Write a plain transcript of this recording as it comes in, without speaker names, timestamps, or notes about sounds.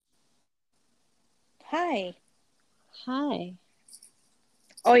Hi. Hi.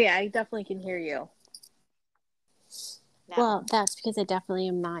 Oh yeah, I definitely can hear you now. Well, that's because I definitely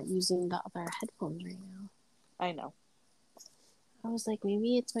am not using the other headphones right now. I know. I was like,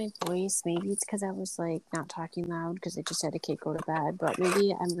 maybe it's my voice. Maybe it's because I was like not talking loud because I just had a kid go to bed. But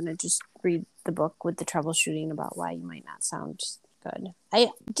maybe I'm going to just read the book with the troubleshooting about why you might not sound good.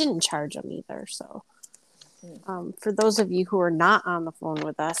 I didn't charge them either. So for those of you who are not on the phone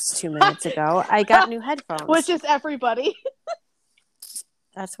with us 2 minutes ago, I got new headphones. Which is everybody.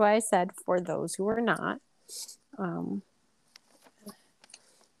 That's why I said for those who are not. And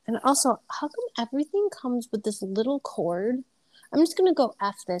also, how come everything comes with this little cord? I'm just going to go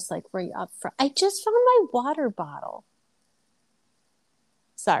F this like right up front. I just found my water bottle.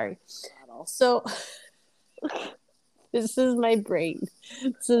 Sorry. So, this is my brain. I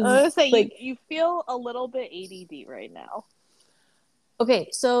was gonna say, like, you feel a little bit ADD right now. okay,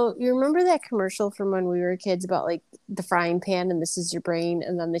 so you remember that commercial from when we were kids about like the frying pan and this is your brain,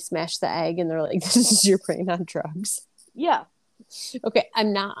 and then they smash the egg and they're like, this is your brain on drugs? Yeah. Okay,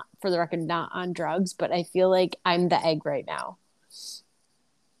 I'm not, for the record, not on drugs, but I feel like I'm the egg right now.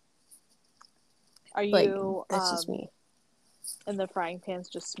 Are Like, you that's just me. and the frying pan's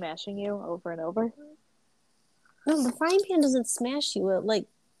just smashing you over and over? No, the frying pan doesn't smash you. It like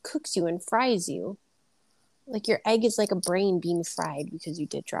cooks you and fries you. Like your egg is like a brain being fried because you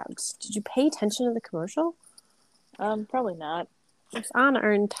did drugs. Did you pay attention to the commercial? Probably not. It's on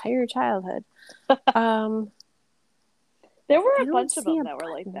our entire childhood. There were I a don't bunch of see them a that were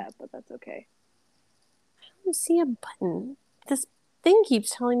button. like that, but that's okay. I don't see a button. This thing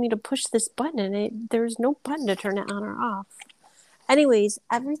keeps telling me to push this button and there's no button to turn it on or off. Anyways,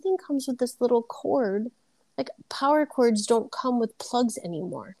 everything comes with this little cord. Like power cords don't come with plugs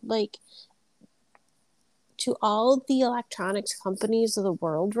anymore. Like to all the electronics companies of the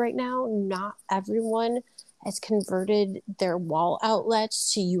world right now, not everyone has converted their wall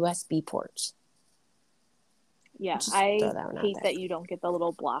outlets to USB ports. Yeah, Just I throw that one out hate there. that you don't get the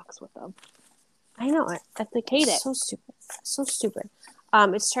little blocks with them. I know it. I like, hate it. So stupid. So stupid.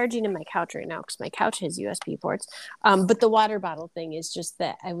 It's charging in my couch right now because my couch has USB ports. But the water bottle thing is just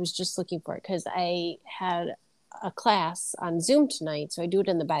that I was just looking for it because I had a class on Zoom tonight, so I do it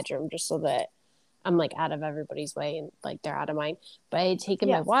in the bedroom just so that I'm like out of everybody's way and like they're out of mine. But I had taken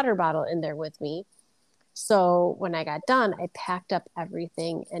my water bottle in there with me. So when I got done, I packed up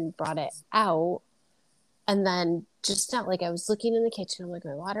everything and brought it out. And then just now, like I was looking in the kitchen, I'm like,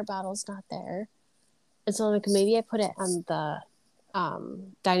 my water bottle's not there. And so I'm like, maybe I put it on the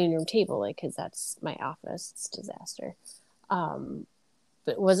dining room table, like, because that's my office. It's a disaster.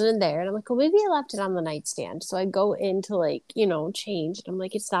 But it wasn't in there. And I'm like, well, maybe I left it on the nightstand. So I go in to like, change. And I'm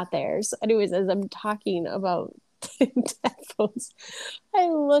like, it's not there. So anyways, as I'm talking about headphones, I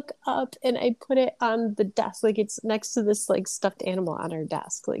look up and I put it on the desk. Like it's next to this like stuffed animal on our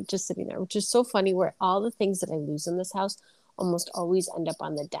desk, like just sitting there, which is so funny where all the things that I lose in this house almost always end up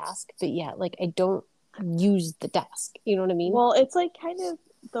on the desk. But yeah, like I don't use the desk. You know what I mean? Well, it's like kind of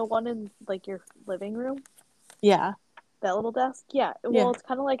the one in like your living room. Yeah. That little desk? Yeah. Well, it's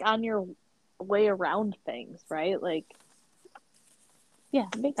kind of like on your way around things, right? Like, yeah.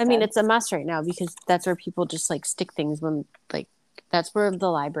 I mean, it's a mess right now because that's where people just like stick things when like that's where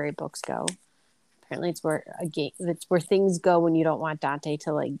the library books go. Apparently, it's where things go when you don't want Dante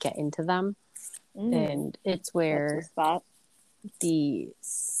to like get into them, and it's where the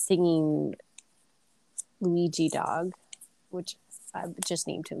singing Luigi dog, which I just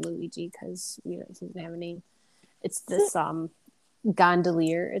named him Luigi because he doesn't have a name. It's this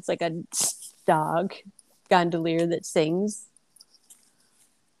gondolier. It's like a dog gondolier that sings.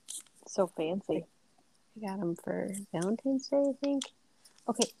 So fancy. I got him for Valentine's Day, I think.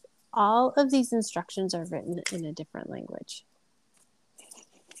 Okay, all of these instructions are written in a different language.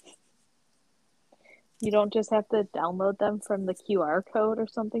 You don't just have to download them from the QR code or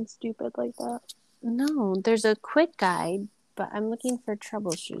something stupid like that? No, there's a quick guide, but I'm looking for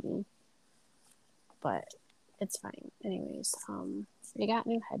troubleshooting. But it's fine. Anyways, I got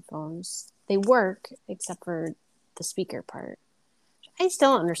new headphones. They work except for the speaker part. I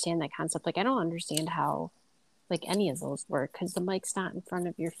still don't understand that concept. Like I don't understand how like any of those work because the mic's not in front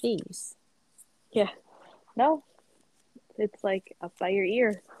of your face. Yeah. No. It's like up by your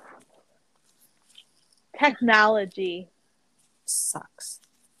ear. Technology sucks.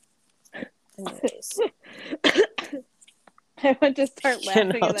 Anyways. I went to start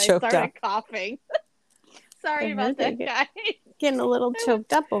laughing and I started coughing. Sorry about that, guys. Getting a little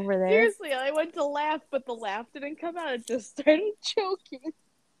choked up over there. Seriously, I went to laugh, but the laugh didn't come out. It just started choking.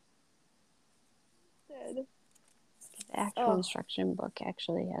 The actual Oh, instruction book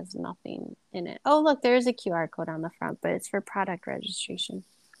actually has nothing in it. Oh, look, there is a QR code on the front, but it's for product registration.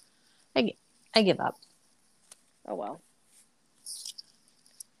 I, I give up. oh well.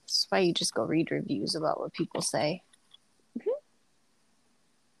 That's why you just go read reviews about what people say.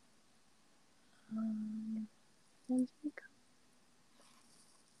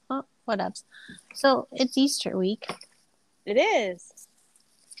 Oh, what else? So it's Easter week. It is.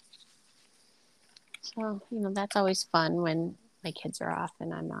 So, that's always fun when my kids are off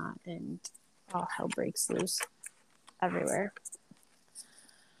and I'm not, and all hell breaks loose everywhere.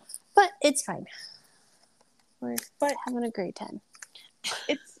 But it's fine. We're having a great time.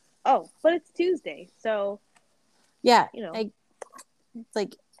 But it's Tuesday, so yeah, Tuesday.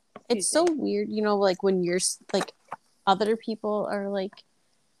 It's so weird, like when you're like other people are like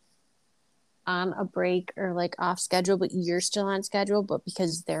on a break or like off schedule, but you're still on schedule, but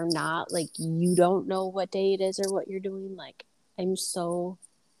because they're not, like you don't know what day it is or what you're doing. Like I'm so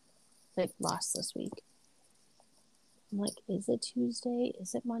like lost this week. I'm like, is it Tuesday?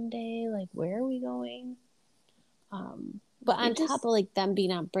 Is it Monday? Like, where are we going? But on top of like them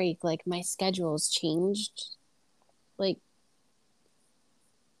being on break, like my schedule's changed, like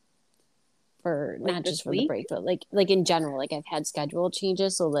for like not just for the break, but like in general, like I've had schedule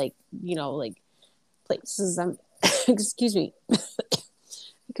changes. So like, like places I'm, excuse me, I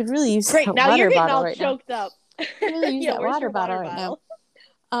could really use that now water you're getting bottle all right choked now. up. I could really use that water bottle right bottle?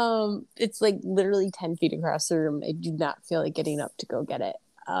 now. It's like literally 10 feet across the room. I do not feel like getting up to go get it.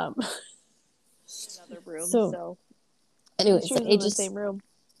 Another room. So anyways, in the same room.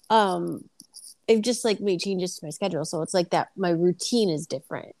 I've just like made changes to my schedule, so it's like that my routine is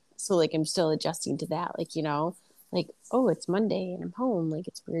different. So like I'm still adjusting to that, like like, oh, it's Monday and I'm home. Like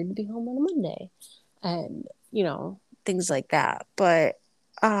it's weird to be home on a Monday, and things like that. But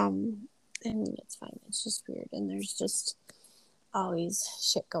I mean, it's fine. It's just weird, and there's just always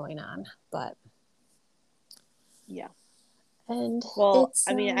shit going on. But yeah. And well,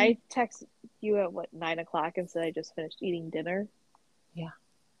 I mean, I texted you at 9:00 and said I just finished eating dinner. Yeah.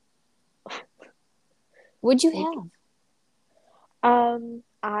 What'd you have?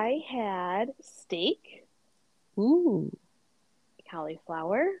 I had steak. Ooh.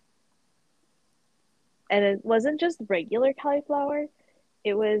 Cauliflower. And it wasn't just regular cauliflower.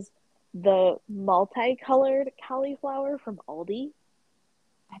 It was the multicolored cauliflower from Aldi.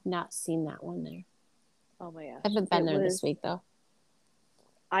 I've not seen that one there. Oh my gosh. I haven't been there this week though.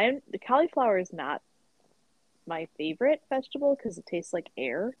 The cauliflower is not my favorite vegetable because it tastes like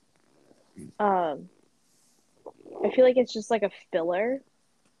air. I feel like it's just like a filler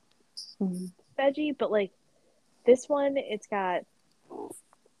veggie, but like this one, it's got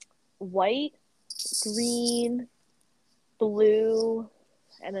white, green, blue,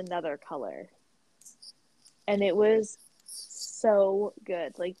 and another color. And it was so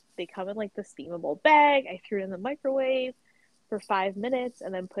good. Like they come in like the steamable bag. I threw it in the microwave for 5 minutes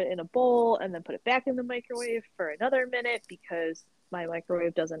and then put it in a bowl and then put it back in the microwave for another minute because my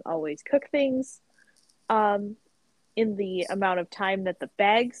microwave doesn't always cook things in the amount of time that the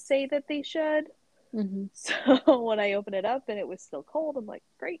bags say that they should. So when I opened it up and it was still cold, I'm like,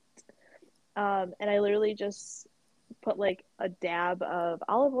 great. And I literally just put like a dab of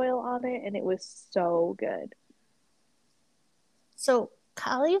olive oil on it and it was so good. So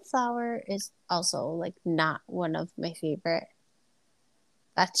cauliflower is also like not one of my favorite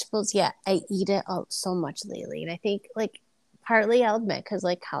vegetables yet. I eat it so much lately, and I think like partly I'll admit because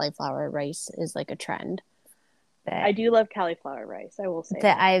like cauliflower rice is like a trend that I do love cauliflower rice. I will say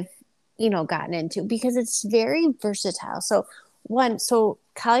that I've gotten into because it's very versatile. So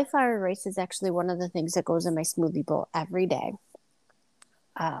cauliflower rice is actually one of the things that goes in my smoothie bowl every day.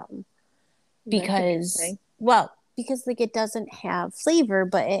 Because like it doesn't have flavor,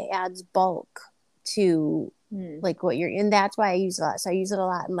 but it adds bulk to like what and that's why I use it a lot. So I use it a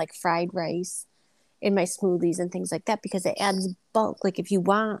lot in like fried rice in my smoothies and things like that because it adds bulk. Like if you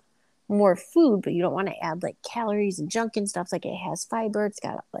want more food, but you don't want to add like calories and junk and stuff, like it has fiber, it's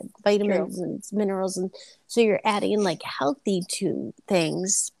got like vitamins and minerals, and so you're adding like healthy to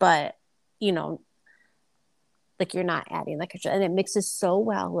things, but like you're not adding like and it mixes so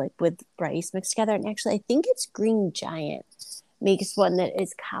well like with rice mixed together. And actually I think it's Green Giant makes one that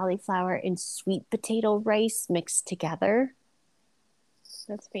is cauliflower and sweet potato rice mixed together.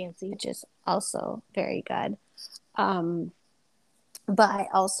 That's fancy. Which is also very good. But I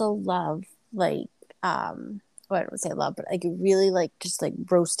also love like what I don't say love, but I really like just like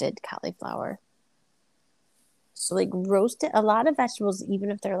roasted cauliflower. So like roasted, a lot of vegetables,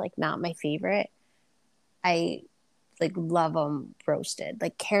 even if they're like not my favorite, I like love them roasted.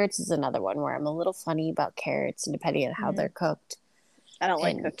 Like carrots is another one where I'm a little funny about carrots, and depending on how they're cooked. I don't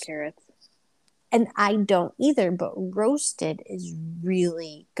like And cooked carrots. and I don't either, but roasted is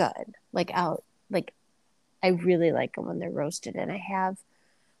really good. Like I really like them when they're roasted, and I have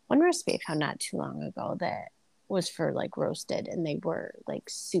one recipe I found not too long ago that was for like roasted, and they were like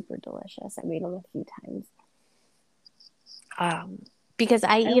super delicious. I made them a few times. Because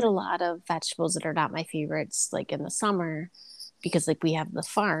I eat a lot of vegetables that are not my favorites, like in the summer, because like we have the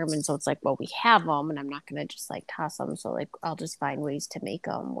farm, and so it's like, well, we have them, and I'm not gonna just like toss them. So like I'll just find ways to make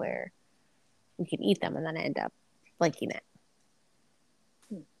them where we can eat them, and then I end up liking it.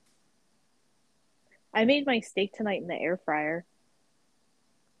 I made my steak tonight in the air fryer.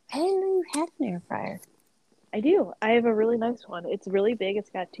 I didn't know you had an air fryer. I do. I have a really nice one. It's really big. It's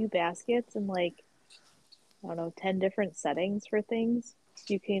got 2 baskets and like, I don't know, 10 different settings for things.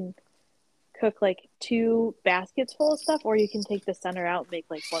 You can cook like 2 baskets full of stuff, or you can take the center out and make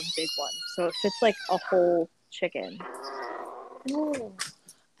like one big one. So it fits like a whole chicken. Oh,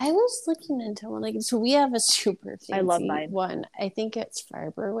 I was looking into one. Like, so we have a super I love fancy mine. one. I think it's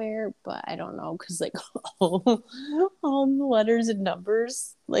Farberware, but I don't know because like all the letters and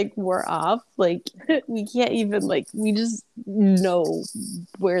numbers like were off. Like we can't even like we just know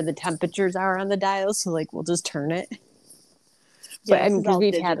where the temperatures are on the dial, so like we'll just turn it. But Yeah, I this mean, is because all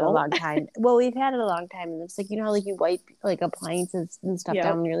we've had it a digital. long time. Well, we've had it a long time, and it's like you know how like you wipe like appliances and stuff Yep.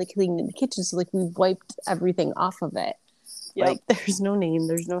 down when you're like cleaning the kitchen. So like we've wiped everything off of it. Yep. Like there's no name,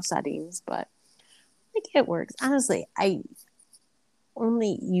 there's no settings, but like it works. Honestly, I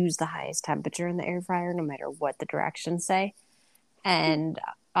only use the highest temperature in the air fryer, no matter what the directions say, and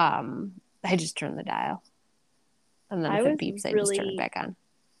I just turn the dial, and then I if it was beeps, I just turn it really, back on.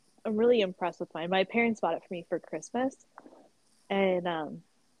 I'm really impressed with mine. My parents bought it for me for Christmas, and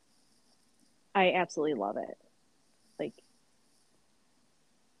I absolutely love it. Like,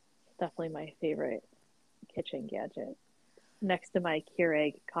 definitely my favorite kitchen gadget, next to my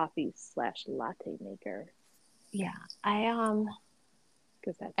Keurig coffee slash latte maker, Yeah,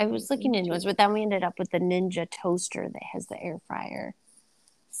 because that's I was looking amazing into it, too. but then we ended up with the Ninja toaster that has the air fryer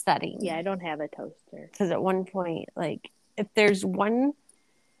Yeah, setting. I don't have a toaster. Because at one point, like, if there's one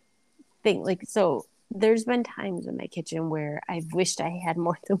thing, like, so there's been times in my kitchen where I've wished I had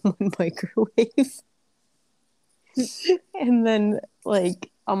more than one microwave. And then, like,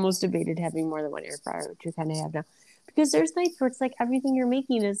 almost debated having more than one air fryer, which we kind of have now. Because there's nights where it's like everything you're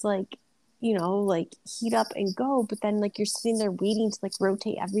making is like, you know, like heat up and go, but then like you're sitting there waiting to like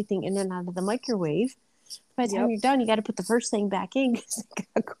rotate everything in and out of the microwave. By the time Yep. you're done, you got to put the first thing back in because it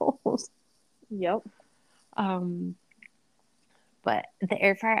got cold. Yep. Um, but the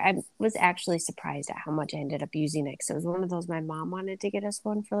air fryer, I was actually surprised at how much I ended up using it because it was one of those my mom wanted to get us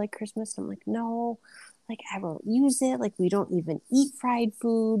one for like Christmas. I'm like, no, like I won't use it. Like we don't even eat fried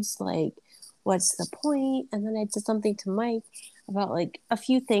foods. Like, what's the point? And then I said something to Mike about like a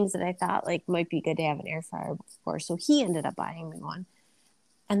few things that I thought like might be good to have an air fryer for. So he ended up buying me one.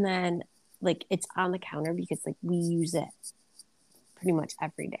 And then like it's on the counter because like we use it pretty much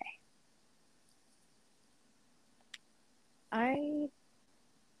every day. I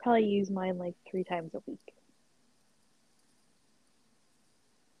probably use mine like 3 times a week.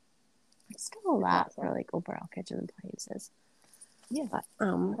 It's still a It's lot for awesome. like overall kitchen appliances. Yeah. But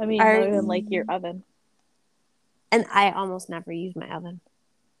I mean, are other than like your oven. and I almost never use my oven.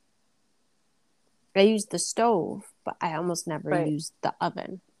 I use the stove, but I almost never Right. use the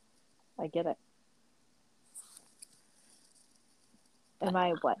oven. I get it. Am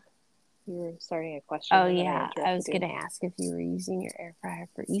I what? You were starting a question Oh and then I yeah, I interrupted was you. gonna ask if you were using your air fryer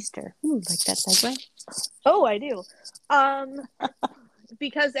for Easter. Like that segue? Oh, I do. Um,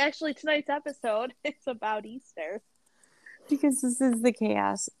 because actually tonight's episode is about Easter. Because this is the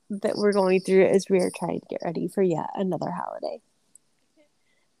chaos that we're going through as we are trying to get ready for yet another holiday.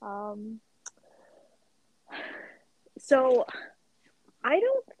 Um, so I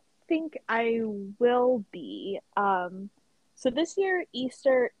don't think I will be. So this year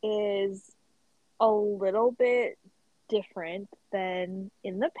Easter is a little bit different than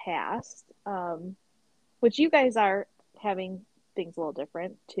in the past. Which you guys are having things a little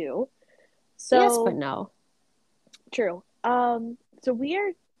different too. Yes, but So no. true. So we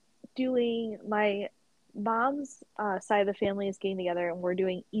are doing my mom's side of the family is getting together and we're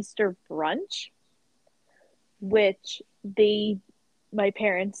doing Easter brunch, which my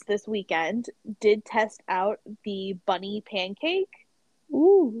parents this weekend did test out the bunny pancake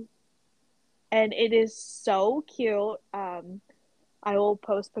Ooh. and it is so cute. I will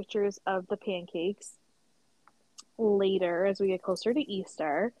post pictures of the pancakes later as we get closer to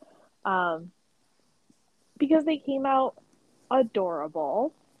Easter. Um, because they came out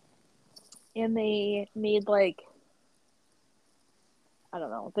adorable, and they made like, I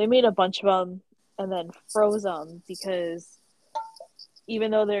don't know, they made a bunch of them and then froze them because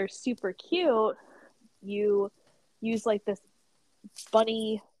even though they're super cute, you use like this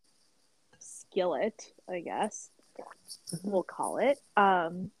bunny skillet, I guess we'll call it,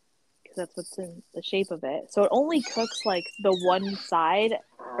 because that's what's in the shape of it. So it only cooks like the one side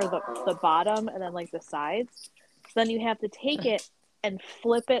or the bottom and then like the sides. So then you have to take it and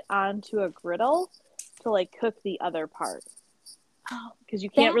flip it onto a griddle to like cook the other part. Because you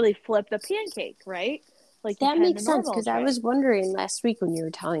can't That really flip the pancake, right? Like you that can in a makes sense normal because I tray. was wondering last week when you were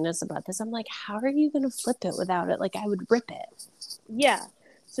telling us about this. I'm like, how are you going to flip it without it? Like, I would rip it. Yeah.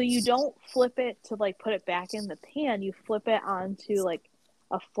 So you don't flip it to like put it back in the pan. You flip it onto like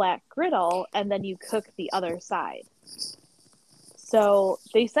a flat griddle and then you cook the other side. So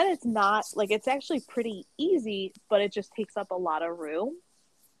they said it's not like it's actually pretty easy, but it just takes up a lot of room,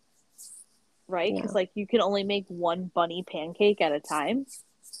 right? Yeah. Because like you can only make one bunny pancake at a time.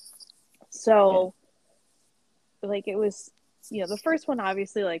 Yeah. So like it was, the first one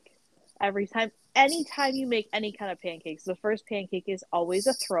obviously like anytime you make any kind of pancakes, the first pancake is always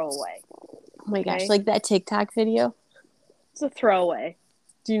a throwaway. Oh my gosh, Okay, like that TikTok video. it's a throwaway.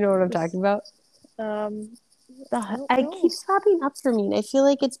 Do you know what I'm Just talking about? um, I don't It know. keeps popping up for me, and I feel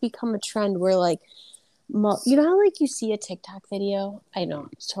like it's become a trend where like you know how like you see a TikTok video? I know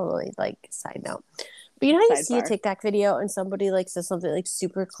it's totally like side note. But you know how you see a Sidebar. TikTok video and somebody like says something like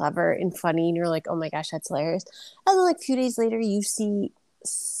super clever and funny and you're like, oh my gosh, that's hilarious. And then like a few days later you see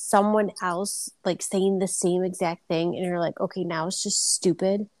someone else like saying the same exact thing and you're like, okay, now it's just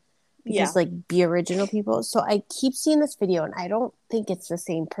stupid Yeah. because like be original people. So I keep seeing this video and I don't think it's the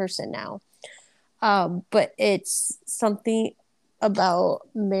same person now. But it's something about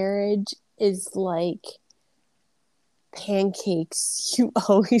marriage is like pancakes. You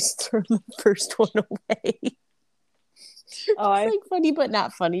always throw the first one away. Oh, It's like funny, but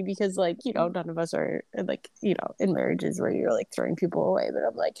not funny because, like, none of us are like, in marriages where you're like throwing people away. But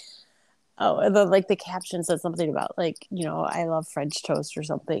I'm like, oh, and then like the caption says something about like, I love French toast or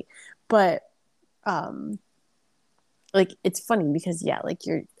something. But, um, like it's funny because yeah, like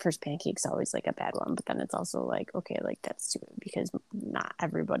your first pancake's always like a bad one, but then it's also like okay, like that's stupid because not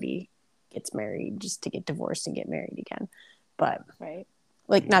everybody gets married just to get divorced and get married again. But right.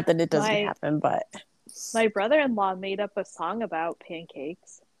 like, not that it doesn't My happen, but my brother-in-law made up a song about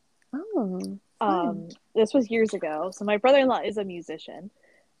pancakes. oh, fun. This was years ago. So my brother-in-law is a musician,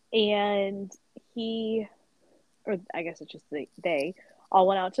 and he, or I guess it's just they all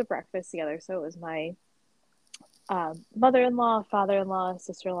went out to breakfast together. So it was my mother-in-law, father-in-law,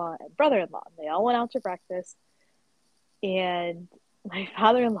 sister-in-law, and brother-in-law. They all went out to breakfast, and my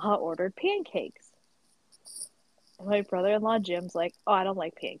father-in-law ordered pancakes. And my brother-in-law Jim's like, "Oh, I don't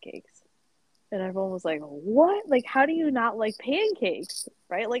like pancakes." And everyone was like, "What? Like, how do you not like pancakes?"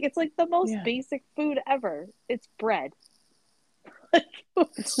 Right? Like, it's like the most Yeah, basic food ever. It's bread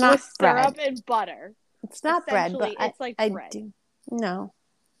it's not with bread. syrup and butter. It's not bread, but Essentially, I it's like I bread. do no,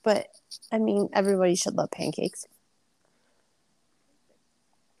 but I mean everybody should love pancakes.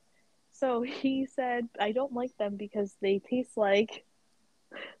 So he said, "I don't like them because they taste like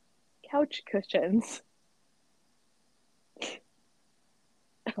couch cushions."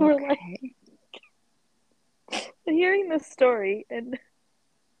 We're like Okay. hearing this story, and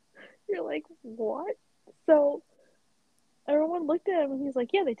you're like, "What?" So everyone looked at him, and he's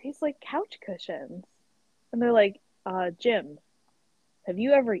like, "Yeah, they taste like couch cushions." And they're like, Jim, have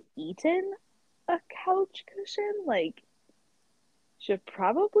you ever eaten a couch cushion? Like, should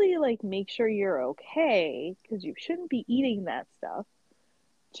probably like make sure you're okay because you shouldn't be eating that stuff.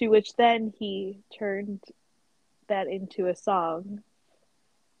 To which then he turned that into a song,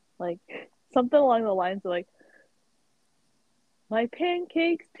 like something along the lines of like, my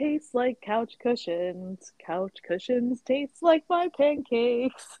pancakes taste like couch cushions taste like my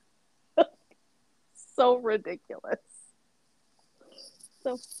pancakes. So ridiculous.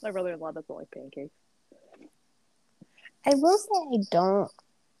 So my brother-in-law doesn't like pancakes. I will say I don't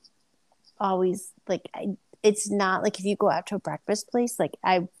always like it's not like if you go out to a breakfast place like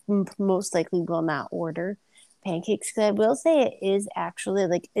most likely will not order pancakes because I will say it is actually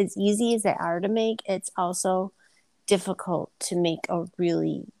like as easy as they are to make, it's also difficult to make a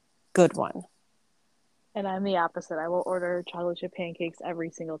really good one. And I'm the opposite. I will order chocolate chip pancakes every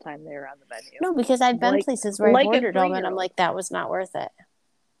single time they're on the menu. No, because I've been Like places where I've like a ordered them and I'm 3-year-old. like that was not worth it.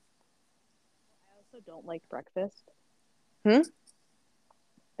 I also don't like breakfast. Hmm.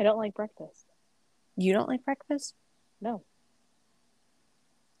 I don't like breakfast. You don't like breakfast? No.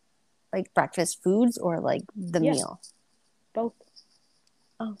 like breakfast foods or like the Yeah, meal? both.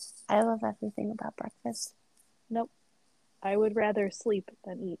 Oh, I love everything about breakfast. Nope. I would rather sleep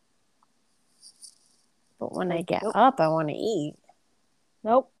than eat. But when I Like, get nope. up, I want to eat.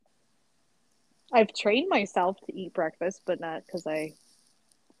 Nope. I've trained myself to eat breakfast, but not because I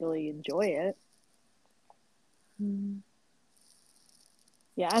really enjoy it. Mm.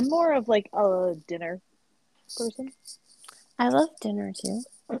 Yeah, I'm more of like a dinner person. I love dinner too.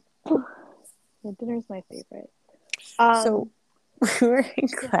 Yeah, dinner's my favorite. So we were in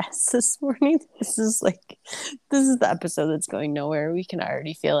class this morning. This is the episode that's going nowhere. We can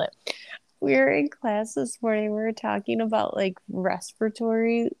already feel it. We were in class this morning. We were talking about like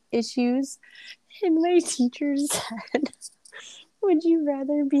respiratory issues. And my teacher said, would you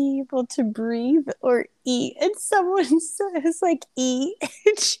rather be able to breathe or eat? And someone says, like, eat.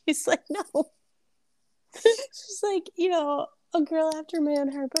 And she's like, no. She's like, a girl after my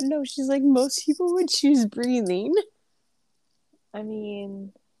own heart. But no, she's like, most people would choose breathing. I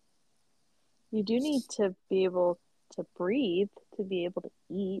mean, you do need to be able to breathe to be able to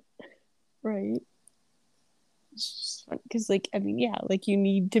eat. Right. Because, like, I mean, yeah, like you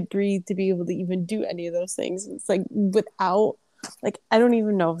need to breathe to be able to even do any of those things. It's like without, like, I don't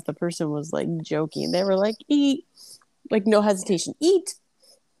even know if the person was like joking. They were like, eat, like, no hesitation, eat.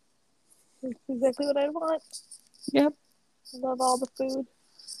 That's exactly what I want. Yep. I love all the food.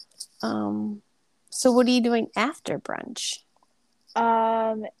 So what are you doing after brunch?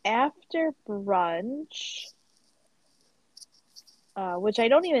 After brunch, which I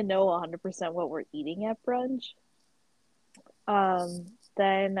don't even know 100% what we're eating at brunch,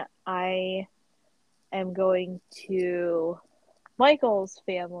 then I am going to Michael's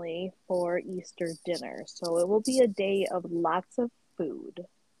family for Easter dinner. So it will be a day of lots of food.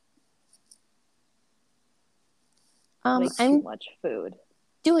 Like too I'm much food. And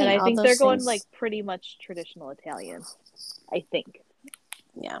doing I all think they're those going like things. pretty much traditional Italian. I think.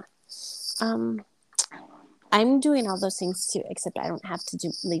 Yeah. Um, I'm doing all those things too, except I don't have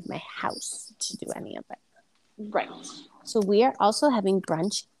to leave my house to do any of it. Right. So we are also having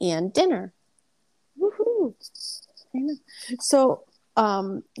brunch and dinner. Woohoo. So,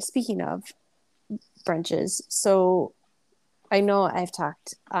 speaking of brunches, so I know I've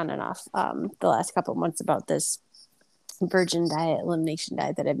talked on and off the last couple of months about this virgin diet, elimination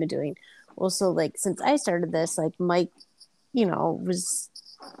diet that I've been doing. Well, so like since I started this, like Mike, was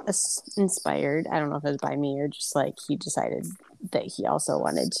inspired. I don't know if it was by me or just like he decided that he also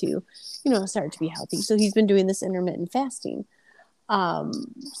wanted to, start to be healthy. So he's been doing this intermittent fasting.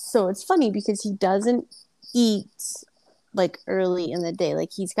 So it's funny because he doesn't eat like early in the day.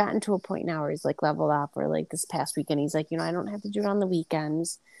 Like he's gotten to a point now where he's like leveled up, or like this past weekend, he's like, I don't have to do it on the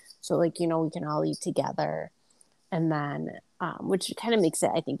weekends. So like, we can all eat together. And then which kind of makes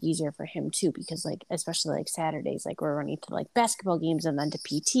it, I think, easier for him too, because like especially like Saturdays, like we're running to like basketball games and then to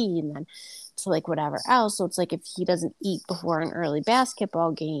PT and then to like whatever else. So it's like if he doesn't eat before an early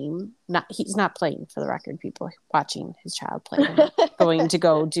basketball game, he's not playing, for the record, people watching his child play, going to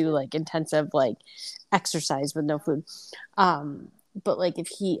go do like intensive like exercise with no food. But like if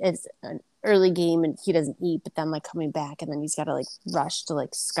he is an early game and he doesn't eat, but then like coming back and then he's got to like rush to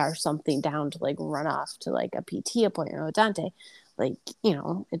like scarf something down to like run off to like a PT appointment with Dante, like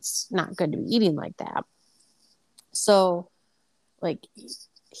it's not good to be eating like that. So like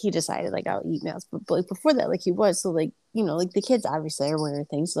he decided like I'll eat meals, but like before that, like he was, so like like the kids obviously are wearing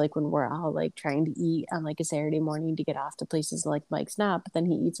things, so like when we're all like trying to eat on like a Saturday morning to get off to places, like Mike's not, but then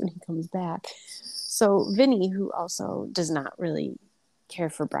he eats when he comes back. So Vinny, who also does not really care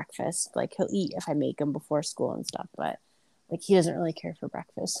for breakfast, like he'll eat if I make him before school and stuff, but like he doesn't really care for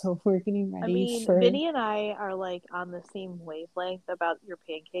breakfast. So we're getting I ready mean, for. Vinny and I are like on the same wavelength about your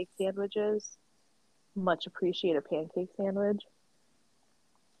pancake sandwiches. Much appreciate a pancake sandwich.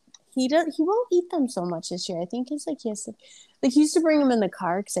 He won't eat them so much this year. I think it's like he has to, like he used to bring them in the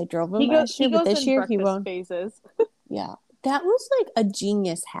car because I drove him last He year, but goes this in year he breakfast won't. phases. Yeah, that was like a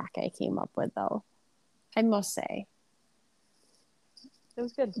genius hack I came up with, though, I must say. It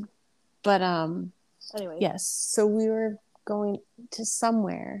was good. But Anyway. yes. So we were going to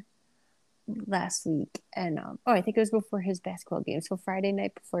somewhere last week, and I think it was before his basketball game. So Friday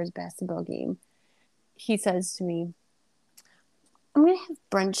night before his basketball game, he says to me, "I'm gonna have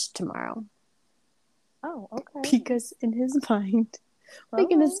brunch tomorrow." Oh, okay. Because in his mind, like,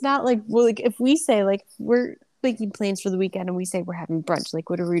 and All it's not like, well, like if we say like we're making plans for the weekend and we say we're having brunch, like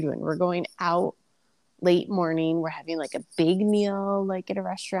what are we doing? We're going out late morning. We're having like a big meal, like at a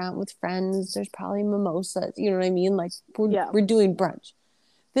restaurant with friends. There's probably mimosas. You know what I mean? Like we're doing brunch.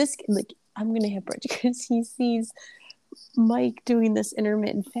 This, like, I'm gonna have brunch because he sees Mike doing this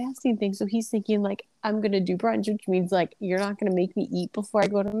intermittent fasting thing. So he's thinking like, I'm going to do brunch, which means like, you're not going to make me eat before I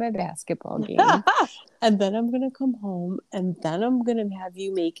go to my basketball game. And then I'm going to come home and then I'm going to have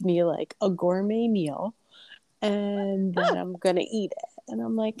you make me like a gourmet meal. And then I'm going to eat it. And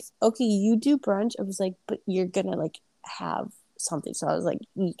I'm like, okay, you do brunch. I was like, but you're going to like have something. So I was like,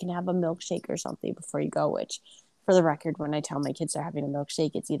 you can have a milkshake or something before you go, which for the record, when I tell my kids they're having a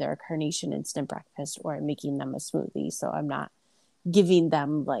milkshake, it's either a Carnation instant breakfast or I'm making them a smoothie. So I'm not giving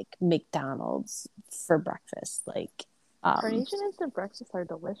them like McDonald's for breakfast. Like, Carnation instant breakfasts are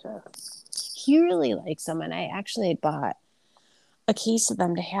delicious. he really likes them. And I actually bought a case of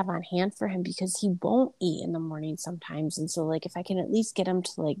them to have on hand for him because he won't eat in the morning sometimes. And so like if I can at least get him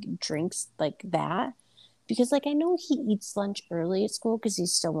to like drinks like that, because like I know he eats lunch early at school because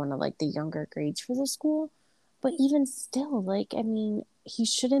he's still one of like the younger grades for the school. But even still, like, I mean, he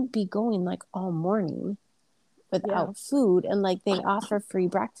shouldn't be going like all morning without food. And like they offer free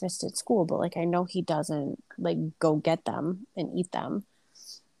breakfast at school, but like I know he doesn't like go get them and eat them.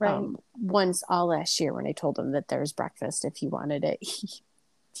 Right. Once all last year when I told him that there's breakfast if he wanted it,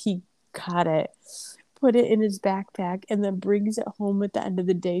 he got it, put it in his backpack, and then brings it home at the end of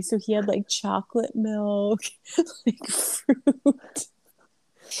the day. So he had like chocolate milk, like fruit.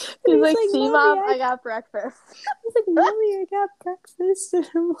 He's like, see, Mom, I got breakfast. I was like, Mommy, I got breakfast. And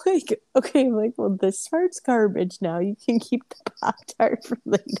I'm like, okay, I'm like, well, this part's garbage now. You can keep the Pop-Tart for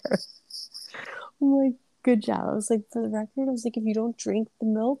later. I'm like, good job. I was like, for the record, I was like, if you don't drink the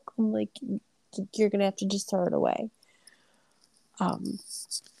milk, I'm like, you're gonna have to just throw it away.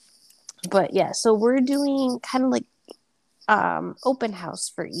 But yeah, so we're doing kind of like open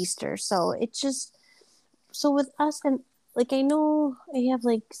house for Easter. So it's just so with us, and like I know I have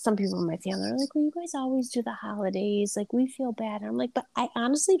like some people in my family are like, well, you guys always do the holidays, like we feel bad. And I'm like, but I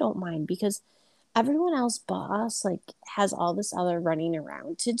honestly don't mind because everyone else but us like has all this other running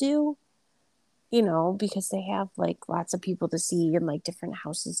around to do, you know, because they have like lots of people to see and like different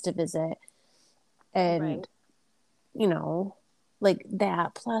houses to visit. And Right. you know, like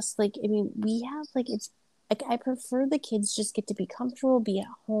that. Plus, like, I mean, we have like, it's like, I prefer the kids just get to be comfortable, be at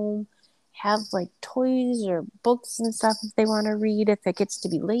home, have like toys or books and stuff if they want to read. If it gets to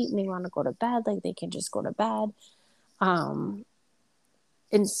be late and they want to go to bed, like, they can just go to bed. And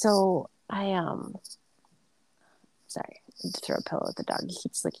so sorry, I had to throw a pillow at the dog. He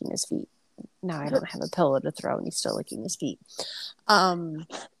keeps licking his feet. Now I don't have a pillow to throw and he's still licking his feet.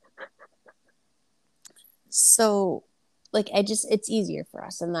 So like it's easier for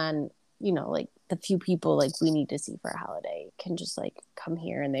us. And then, you know, like the few people like we need to see for a holiday can just like come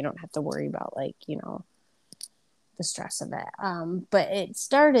here and they don't have to worry about like, you know, the stress of it. But it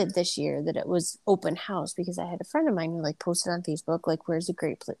started this year that it was open house because I had a friend of mine who like posted on Facebook, like, where's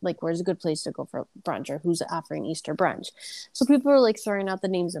a good place to go for brunch or who's offering Easter brunch. So people were like throwing out the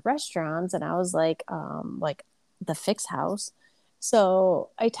names of restaurants and I was like the Fix House. So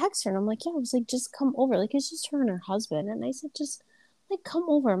I texted her and I'm like, yeah, I was like, just come over. Like, it's just her and her husband. And I said, just like, come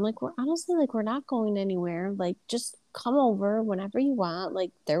over. I'm like, we're honestly like, we're not going anywhere. Like, just come over whenever you want.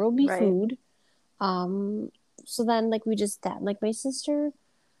 Like, there will be food. So then like we just that like my sister,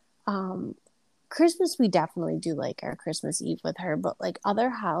 Christmas we definitely do like our Christmas Eve with her, but like other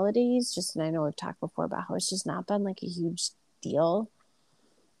holidays, just and I know we've talked before about how it's just not been like a huge deal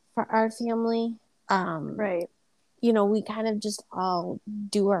for our family. Right. You know, we kind of just all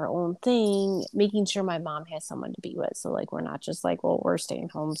do our own thing, making sure my mom has someone to be with. So like we're not just like, well, we're staying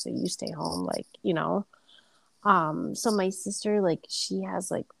home, so you stay home, like, you know. So my sister, like, she has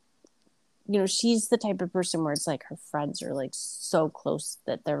like, you know, she's the type of person where it's like her friends are like so close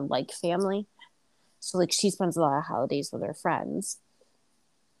that they're like family. So like she spends a lot of holidays with her friends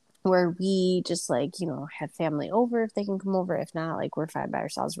where we just like, you know, have family over if they can come over. If not, like we're fine by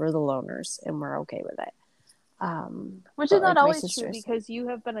ourselves. We're the loners and we're okay with it. Which But is not like my always true sisters, because you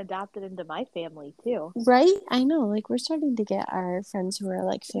have been adopted into my family too. right? I know, like we're starting to get our friends who are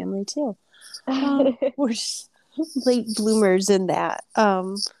like family too. We're just late bloomers in that.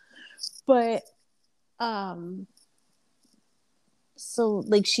 But so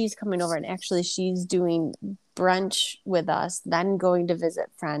like she's coming over and actually she's doing brunch with us, then going to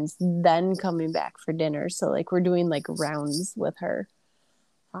visit friends, then coming back for dinner. So like we're doing like rounds with her.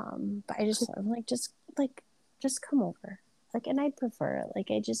 But I'm like, just come over. Like, and I'd prefer it.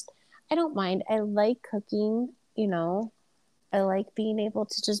 Like I don't mind. I like cooking, you know. I like being able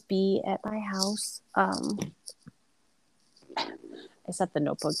to just be at my house. I set the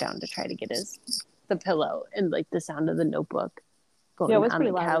notebook down to try to get the pillow and like the sound of the notebook going Yeah, it was on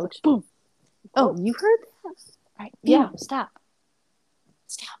pretty the loud. couch. Like, boom. Oh, you heard that? All right, Yeah. Stop.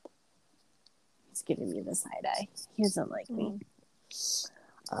 he's giving me the side eye. He doesn't like me.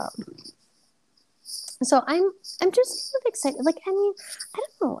 So I'm just kind of excited. Like, I mean, I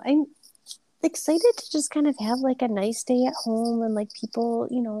don't know. I'm excited to just kind of have like a nice day at home and like people,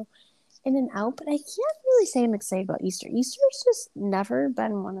 in and out. But I can't really say I'm excited about Easter. Easter's just never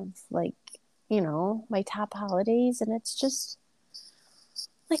been one of like, my top holidays. And it's just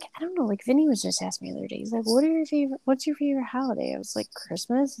like, I don't know. Like Vinny was just asking me the other day. He's like, what's your favorite holiday? I was like,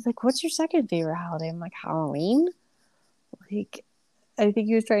 Christmas. He's like, what's your second favorite holiday? I'm like, Halloween. Like, I think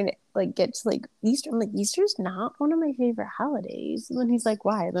he was trying to like get to like Easter. I'm like, Easter's not one of my favorite holidays. And then he's like,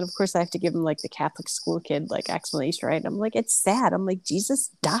 why? And then of course I have to give him like the Catholic school kid like explanation, right? And I'm like, it's sad. I'm like,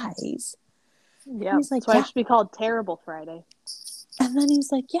 Jesus dies. Yeah, he's like, that's why yeah. it should be called Terrible Friday. And then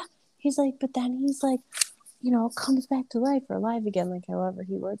he's like, yeah. He's like, but then he's like, comes back to life or alive again, like however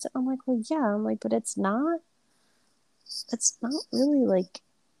he words it. I'm like, well, yeah. I'm like, but it's not really like.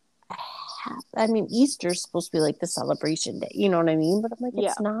 I mean, Easter's supposed to be like the celebration day, you know what I mean? But I'm like,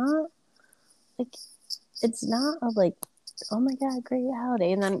 Yeah. it's not a like, oh my God, great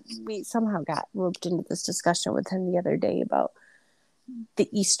holiday. And then we somehow got roped into this discussion with him the other day about the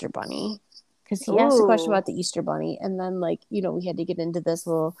Easter Bunny. Because he asked a question about the Easter Bunny. And then, like, we had to get into this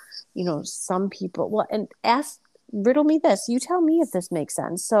little, some people, well, and riddle me this. You tell me if this makes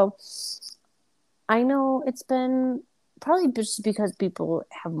sense. So I know it's been probably just because people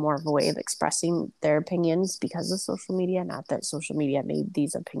have more of a way of expressing their opinions because of social media. Not that social media made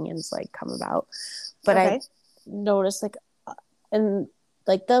these opinions like come about, but I noticed like in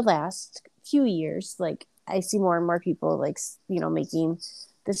like the last few years, like I see more and more people like making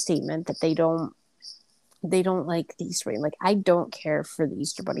the statement that they don't like the Easter Bunny. Like, I don't care for the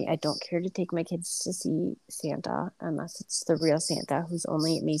Easter Bunny. I don't care to take my kids to see Santa unless it's the real Santa who's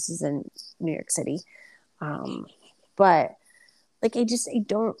only at Macy's in New York City. But like, I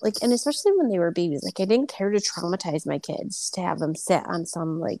don't like, and especially when they were babies, like I didn't care to traumatize my kids to have them sit on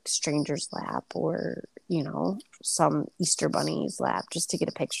some like stranger's lap or, some Easter Bunny's lap just to get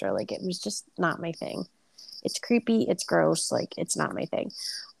a picture. Like, it was just not my thing. It's creepy. It's gross. Like, it's not my thing.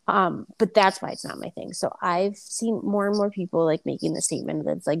 But that's why it's not my thing. So I've seen more and more people like making the statement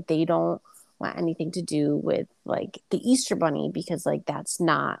that's like they don't want anything to do with like the Easter Bunny because like that's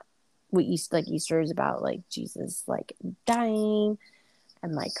not what Easter is about, like Jesus like dying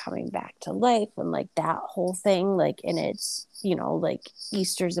and like coming back to life and like that whole thing, like, and it's like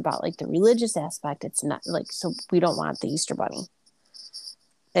Easter's about like the religious aspect. It's not like, so we don't want the Easter Bunny.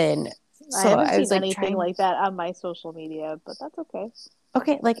 And so I haven't I was seen like anything like that on my social media, but that's okay.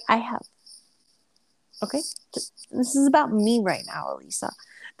 Okay, like I have. Okay, this is about me right now, Elisa.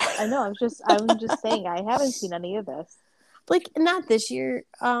 I know. I'm just saying. I haven't seen any of this. Like, not this year.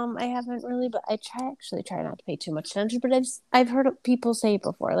 I haven't really, but I try not to pay too much attention. But I've heard people say it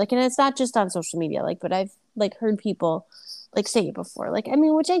before. Like, and it's not just on social media. Like, but I've like heard people like say it before. Like, I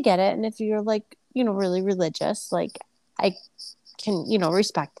mean, which I get it. And if you're like really religious, like I can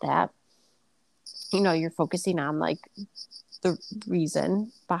respect that. You're focusing on like the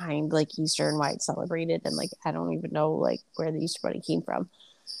reason behind like Easter and why it's celebrated, and like I don't even know like where the Easter Bunny came from.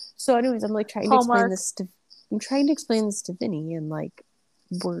 So, anyways, I'm like trying to explain this to Vinny, and like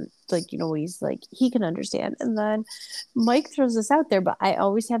we're like he's like he can understand. And then Mike throws this out there, but I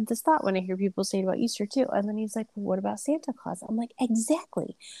always have this thought when I hear people say about Easter too. And then he's like, well, "What about Santa Claus?" I'm like,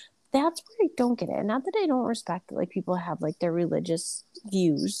 exactly. That's where I don't get it. Not that I don't respect that like people have like their religious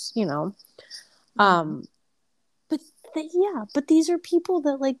views, but these are people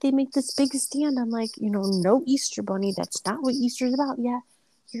that like they make this big stand on like no Easter Bunny. That's not what Easter's about. Yeah,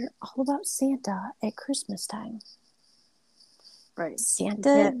 you're all about Santa at Christmas time. Right.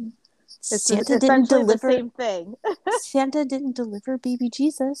 Santa didn't deliver the same thing. Santa didn't deliver baby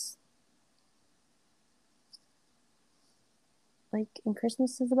Jesus. Like, and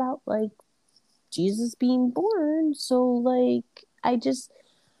Christmas is about like Jesus being born. So like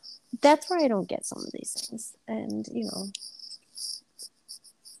that's where I don't get some of these things. And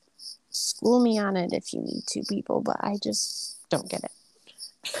school me on it if you need to, people, but I just don't get it.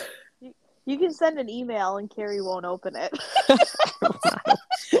 You can send an email and Carrie won't open it.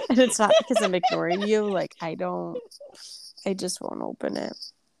 And it's not because I'm ignoring you. Like, I just won't open it.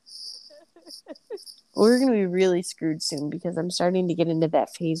 We're going to be really screwed soon because I'm starting to get into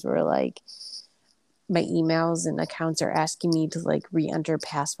that phase where like my emails and accounts are asking me to like re-enter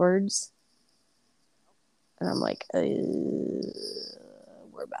passwords. And I'm like, we're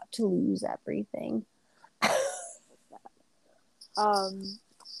about to lose everything.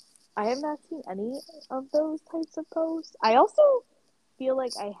 I have not seen any of those types of posts. I also feel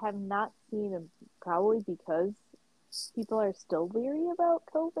like I have not seen them, probably because people are still leery about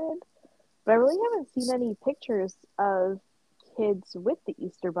COVID. But I really haven't seen any pictures of kids with the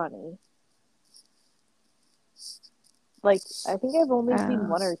Easter Bunny. Like, I think I've only seen Uh,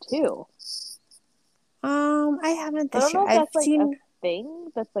 one or two. I haven't I this don't year. know if I've that's like a seen.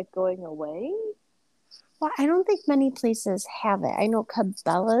 thing that's like going away. Well, I don't think many places have it. I know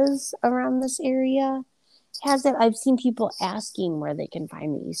Cabela's around this area has it. I've seen people asking where they can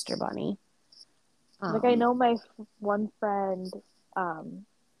find the Easter Bunny. Like, I Um, know my one friend,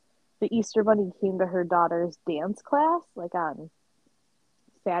 the Easter Bunny came to her daughter's dance class, like on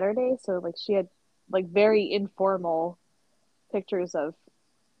Saturday. So, like, she had like very informal pictures of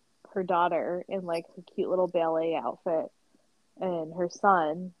her daughter in like her cute little ballet outfit and her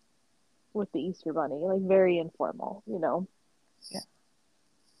son with the Easter Bunny, like very informal, you know. yeah.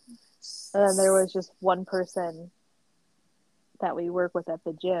 And then there was just one person that we work with at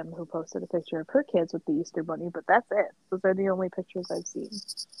the gym who posted a picture of her kids with the Easter Bunny, but that's it. Those are the only pictures I've seen.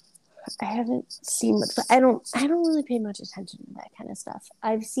 I haven't seen much, but I don't really pay much attention to that kind of stuff.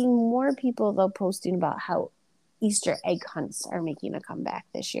 I've seen more people though posting about how Easter egg hunts are making a comeback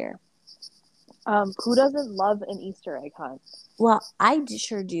this year. Who doesn't love an Easter egg hunt? Well, I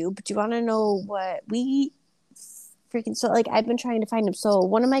sure do, but do you want to know what we freaking so like I've been trying to find them. So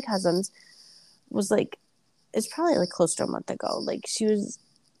one of my cousins was like, it's probably like close to a month ago. Like she was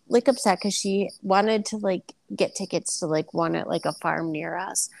like upset because she wanted to like get tickets to like one at like a farm near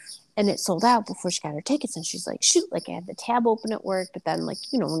us, and it sold out before she got her tickets. And she's like, shoot, like I had the tab open at work, but then like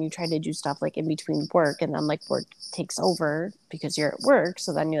when you try to do stuff like in between work, and then like work takes over because you're at work,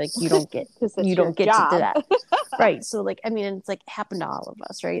 so then you're like you don't get Because you it's your don't get to do job. that. Right. So like I mean it's like happened to all of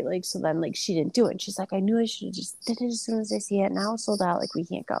us, right? Like so then like she didn't do it. And she's like, I knew I should have just did it as soon as I see it. Now it's sold out, like we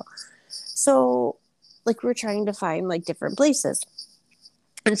can't go. So like we're trying to find like different places.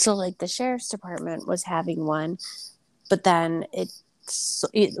 And so like the sheriff's department was having one, but then it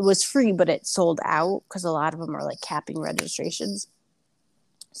was free, but it sold out because a lot of them are like capping registrations.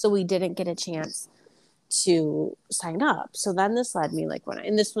 So we didn't get a chance to sign up. So then this led me like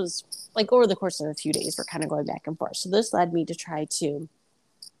and this was like over the course of a few days, we're kind of going back and forth. So this led me to try to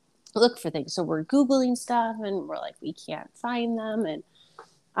look for things. So we're Googling stuff and we're like, we can't find them. And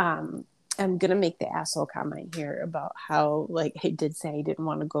I'm gonna make the asshole comment here about how like I did say I didn't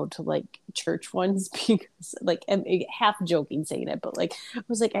want to go to like church ones because like I'm half joking saying it, but like I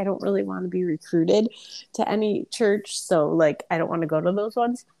was like I don't really want to be recruited to any church, so like I don't want to go to those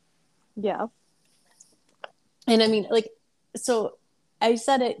ones. Yeah. And I mean like so I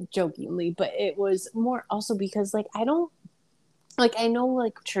said it jokingly, but it was more also because like I don't like I know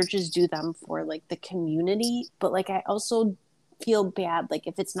like churches do them for like the community, but like I also feel bad like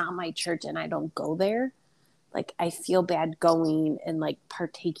if it's not my church and I don't go there, like I feel bad going and like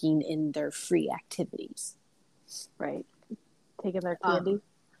partaking in their free activities. Right. Taking their Um, candy.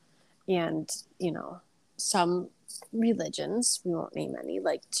 and some religions, we won't name any,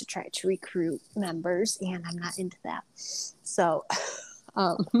 like to try to recruit members, and I'm not into that. So,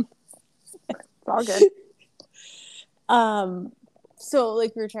 um, It's all good. um, so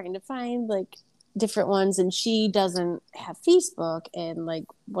like we were trying to find like different ones, and she doesn't have Facebook, and like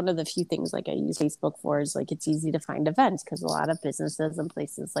one of the few things like I use Facebook for is like it's easy to find events because a lot of businesses and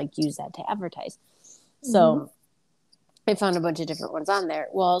places like use that to advertise. Mm-hmm. So I found a bunch of different ones on there.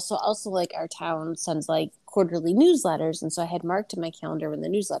 Well, so also like our town sends like quarterly newsletters, and so I had marked in my calendar when the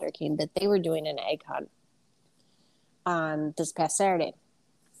newsletter came that they were doing an egg hunt on this past Saturday.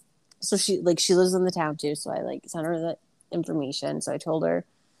 So she lives in the town too, so I like sent her the information. So I told her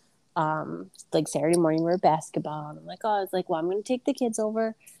like Saturday morning we're at basketball, and I'm like, oh, I was like, well, I'm gonna take the kids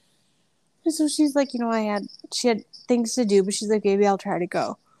over. And so she's like, she had things to do, but she's like, maybe I'll try to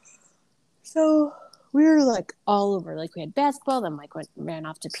go. So we were like all over. Like we had basketball, then Mike ran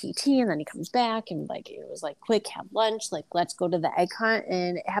off to PT, and then he comes back, and like it was like quick, have lunch, like let's go to the egg hunt,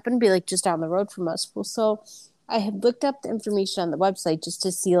 and it happened to be like just down the road from us. So I had looked up the information on the website just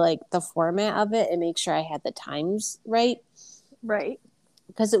to see like the format of it and make sure I had the times right, Right.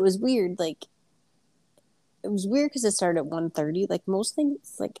 because it was weird. Like it was weird because it started at 1:30. Like most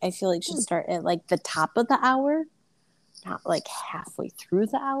things, like I feel like should start at like the top of the hour, not like halfway through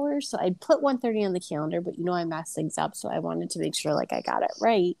the hour. So I put 1:30 on the calendar, but I messed things up. So I wanted to make sure like I got it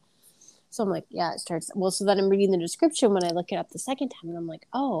right. So I'm like, yeah, it starts. Well, so then I'm reading the description when I look it up the second time, and I'm like,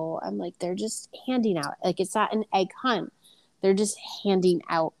 oh, I'm like, they're just handing out. Like it's not an egg hunt. They're just handing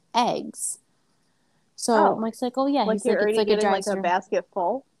out eggs. So Oh, Mike's like, oh yeah. like He's you're like, it's already like a getting like a drive-through. basket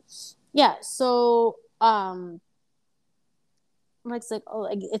full. Yeah. So Mike's like, oh,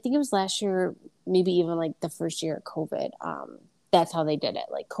 I think it was last year, maybe even like the first year of COVID. That's how they did it,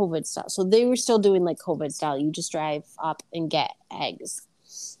 like COVID style. So they were still doing like COVID style. You just drive up and get eggs.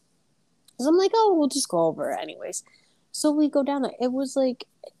 Because I'm like, oh, we'll just go over it anyways. So we go down there. It was like,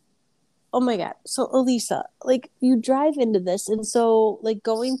 oh my God. So Elisa, like you drive into this. And so like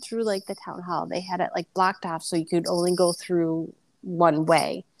going through like the town hall, they had it like blocked off so you could only go through one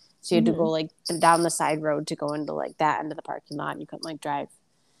way. So you had to go like down the side road to go into like that end of the parking lot. And you couldn't like drive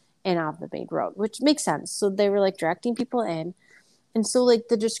in off the main road, which makes sense. So they were like directing people in. And so like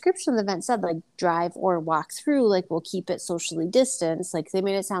the description of the event said like drive or walk through, like we'll keep it socially distanced. Like they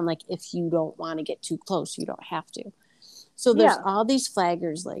made it sound like if you don't want to get too close, you don't have to. So there's all these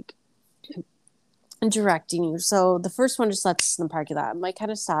flaggers like directing you. So the first one just lets us in the parking lot. I might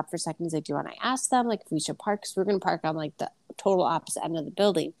kind of stop for a second. He's like, do you want to ask them like if we should park? Because we're going to park on like the total opposite end of the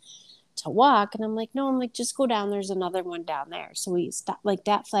building to walk. And I'm like, no, I'm like, just go down. There's another one down there. So we stop, like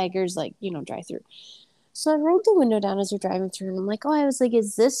that flagger's like, drive through. So I rolled the window down as we're driving through, and I'm like, oh, I was like,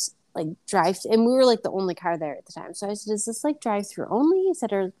 is this like drive? And we were like the only car there at the time. So I said, is this like drive through only? I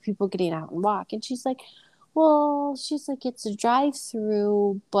said, are people getting out and walk? And she's like, well, she's like, it's a drive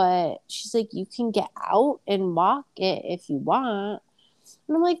through, but she's like, you can get out and walk it if you want.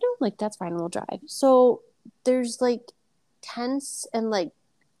 And I'm like, no, like that's fine, we'll drive. So there's like tents and like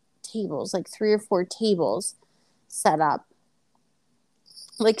tables, like 3 or 4 tables set up,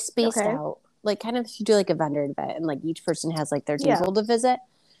 like spaced out. Like kind of if you do like a vendor event and like each person has like their table to visit.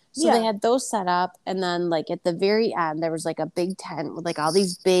 So they had those set up, and then like at the very end there was like a big tent with like all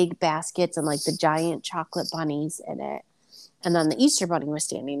these big baskets and like the giant chocolate bunnies in it. And then the Easter bunny was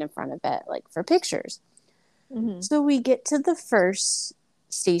standing in front of it like for pictures. So we get to the first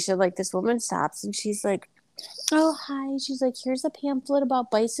station, like this woman stops and she's like, oh hi, she's like, here's a pamphlet about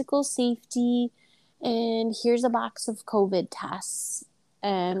bicycle safety and here's a box of COVID tests.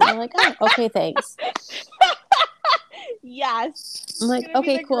 And we're like, oh, okay, thanks. Yes. I'm like,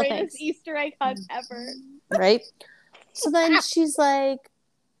 okay, cool, thanks. Easter egg hunt ever. Right? So then she's like,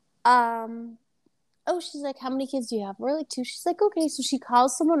 she's like, how many kids do you have? We're like 2. She's like, okay. So she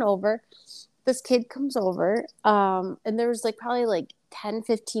calls someone over. This kid comes over. And there was like probably like 10,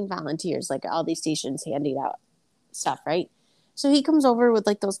 15 volunteers, like all these stations handing out stuff, right? So he comes over with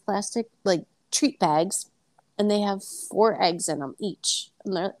like those plastic like treat bags. And they have 4 eggs in them each.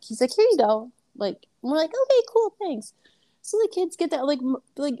 And he's like, here you go. Like, we're like, okay, cool, thanks. So the kids get that, like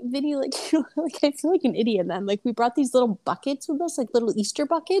Vinny, like, like I feel like an idiot then. Like, we brought these little buckets with us, like little Easter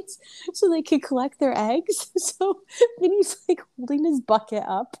buckets, so they could collect their eggs. So Vinny's like holding his bucket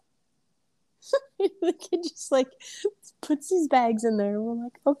up. The kid just like puts these bags in there. And we're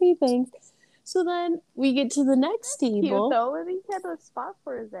like, okay, thanks. So then we get to the next table. Cute though, and he had a spot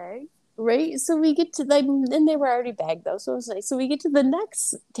for his eggs. Right, so we get to like, and they were already bagged though, so it was nice. So we get to the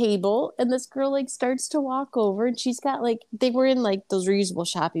next table, and this girl like starts to walk over, and she's got like, they were in like those reusable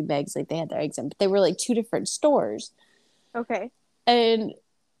shopping bags, like they had their eggs in, but they were like 2 different stores. Okay. And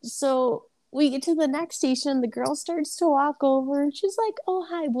so we get to the next station, the girl starts to walk over, and she's like, oh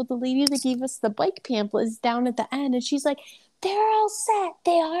hi, well the lady that gave us the bike pamphlet is down at the end, and she's like, they're all set,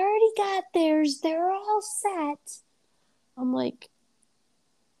 they already got theirs, they're all set. I'm like,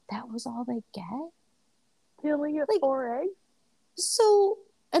 that was all they get? They only get like, 4 eggs? So,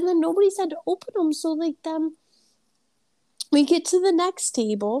 and then nobody's had to open them. So, like, then we get to the next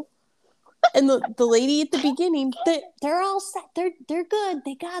table, and the lady at the beginning, they're all set. They're good.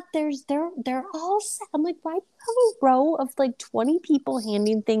 They got theirs. They're all set. I'm like, why do you have a row of like 20 people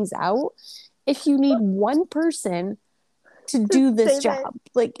handing things out if you need one person to do this job?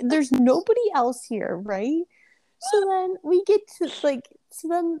 Like, there's nobody else here, right? So then we get to like,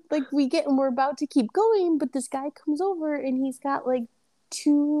 we get, and we're about to keep going, but this guy comes over and he's got like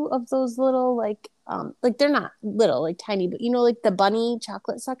 2 of those little like they're not little, like tiny, but like the bunny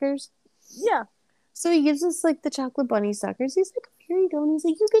chocolate suckers. Yeah. So he gives us like the chocolate bunny suckers. He's like, here you go. And he's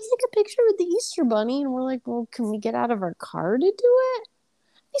like, you can take a picture with the Easter bunny. And we're like, well, can we get out of our car to do it?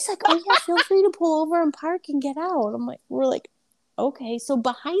 He's like, oh yeah, feel free to pull over and park and get out. We're like, okay. So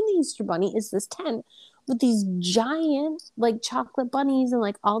behind the Easter bunny is this tent with these giant like chocolate bunnies and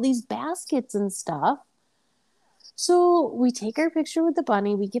like all these baskets and stuff. So we take our picture with the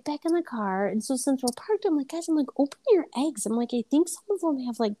bunny, we get back in the car, and so since we're parked, I'm like, guys, open your eggs. I'm like, I think some of them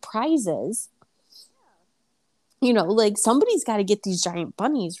have like prizes. Like somebody's got to get these giant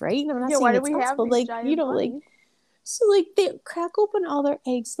bunnies, right? And I'm not saying why do it's we us, have but these like, giant bunnies? like, so like they crack open all their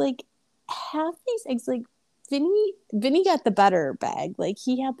eggs, like half these eggs, like Vinny got the better bag. Like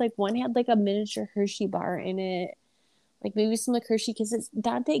he had like one had like a miniature Hershey bar in it, like maybe some like Hershey Kisses.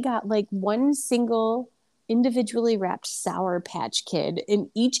 Dante got like one single individually wrapped Sour Patch Kid in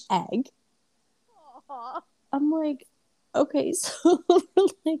each egg. Aww. I'm like, okay, so we're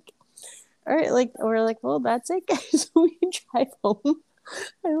like, all right, like we're like, well, that's it, guys. We can drive home.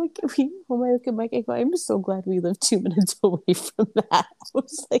 I look at Mike, I go, I'm so glad we live 2 minutes away from that. I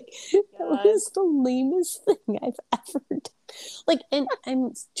was like, that God. was the lamest thing I've ever done. Like, and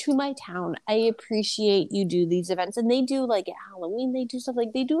I'm to my town, I appreciate you do these events. And they do like at Halloween, they do stuff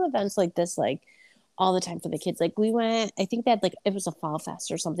like they do events like this, like all the time for the kids. Like we went, I think they had like it was a fall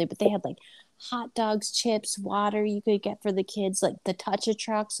fest or something, but they had like hot dogs, chips, water you could get for the kids, like the touch a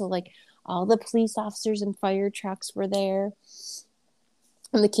truck. So like all the police officers and fire trucks were there.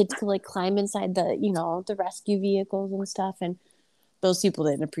 And the kids could like climb inside the, the rescue vehicles and stuff. And those people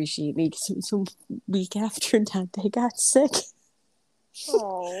didn't appreciate me because it was a week after Dante got sick.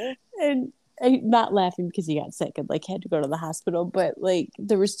 Oh. And I not laughing because he got sick and like had to go to the hospital, but like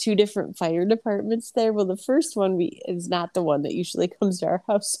there was 2 different fire departments there. Well, the first one is not the one that usually comes to our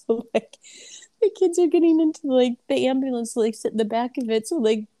house. So like the kids are getting into like the ambulance, like sit in the back of it. So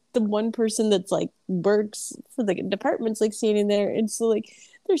like the one person that's like works for the department's like standing there, and so like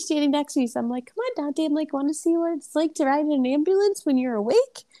they're standing next to me. So I'm like, come on, Dante. I'm like, want to see what it's like to ride in an ambulance when you're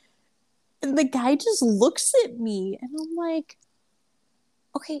awake? And the guy just looks at me, and I'm like,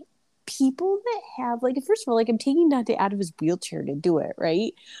 okay, people that have like, first of all, like I'm taking Dante out of his wheelchair to do it,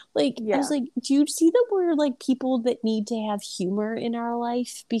 right? Like I was like, do you see that we're like people that need to have humor in our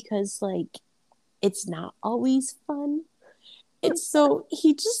life because like it's not always fun? And so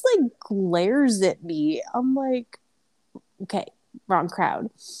he just like glares at me. I'm like, okay, wrong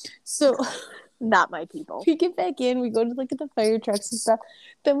crowd. So not my people. We get back in, we go to look at the fire trucks and stuff.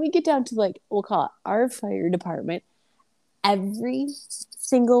 Then we get down to like, we'll call it our fire department. Every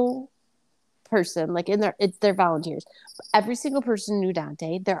single person, like they're volunteers. Every single person knew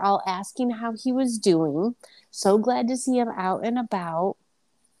Dante. They're all asking how he was doing. So glad to see him out and about.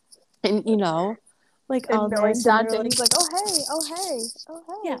 And like and all knowing this, Dante, like, he's like, oh hey, oh hey, oh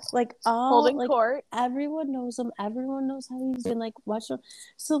hey. Yeah, like all holding like court. everyone knows him. Everyone knows how he's been like watch him.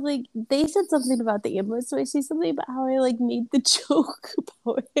 So like they said something about the ambulance. So I say something about how I like made the joke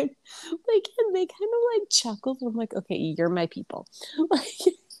about him. Like, and they kind of like chuckled. And I'm like, okay, you're my people. Like,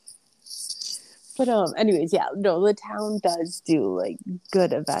 but anyways, yeah, no, the town does do like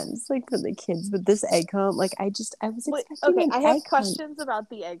good events like for the kids. But this egg hunt, like I was expecting an I have egg questions hunt. about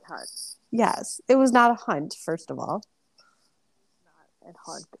the egg hunt. Yes, it was not a hunt. First of all, not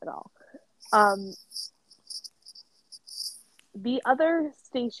a hunt at all. The other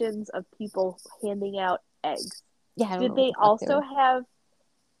stations of people handing out eggs. Yeah, did they also have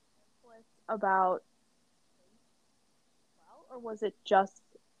about, or was it just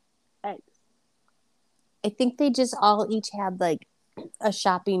eggs? I think they just all each had like a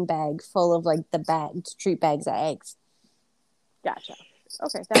shopping bag full of like the treat bags of eggs. Gotcha.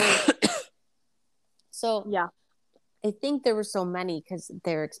 Okay, that was so yeah. I think there were so many because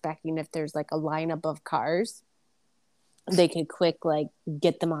they're expecting if there's like a lineup of cars, they could quick like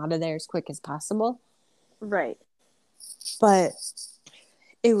get them out of there as quick as possible. Right. But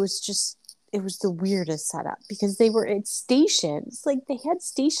it was the weirdest setup because they were at stations. Like they had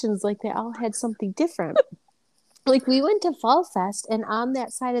stations, like they all had something different. Like we went to Fall Fest, and on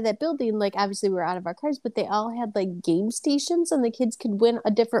that side of that building, like obviously we were out of our cars, but they all had like game stations, and the kids could win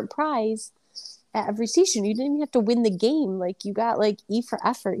a different prize at every station. You didn't even have to win the game. Like you got like E for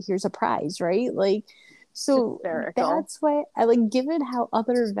effort. Here's a prize, right? Like so hysterical. that's why I like, given how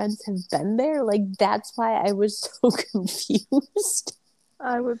other events have been there, like that's why I was so confused.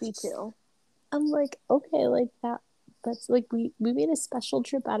 I would be too. I'm like, okay, like that's like we made a special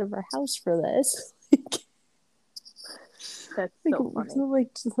trip out of our house for this. That's like, so funny.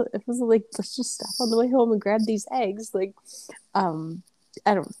 It was like let's just stop on the way home and grab these eggs. Like,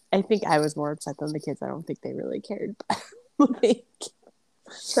 I think I was more upset than the kids. I don't think they really cared. Like,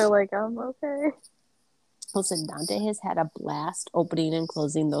 so like, okay. Listen, Dante has had a blast opening and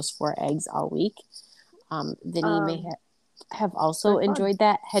closing those 4 eggs all week. Vinny may have also enjoyed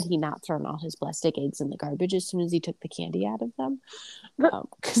that had he not thrown all his plastic eggs in the garbage as soon as he took the candy out of them.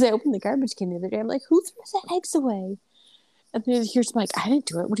 Because I opened the garbage can the other day. I'm like, who throws the eggs away? And then here's Mike, I didn't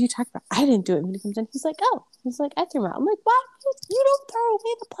do it. What are you talking about? I didn't do it. And when he comes in, he's like, oh. He's like, I threw them out. I'm like, what? You don't throw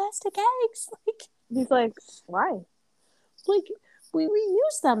away the plastic eggs. Like, he's like, why? Like, we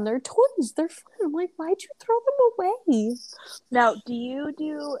reuse them. They're toys. They're fun. I'm like, why'd you throw them away? Now, do you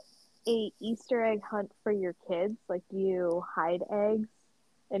do a Easter egg hunt for your kids? Like, do you hide eggs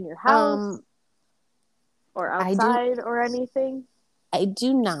in your house or outside or anything? I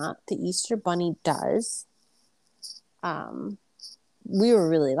do not. The Easter Bunny does. We were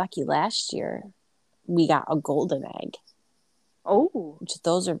really lucky last year. We got a golden egg. Oh, which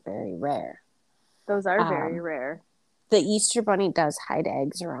those are very rare. Those are very rare. The Easter Bunny does hide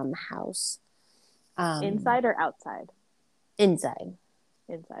eggs around the house. Inside or outside? Inside.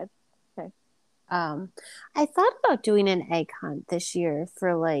 Inside. Okay. I thought about doing an egg hunt this year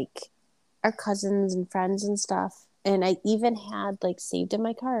for like our cousins and friends and stuff. And I even had like saved in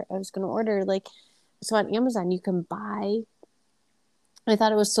my cart. I was going to order like, so on Amazon, you can buy. I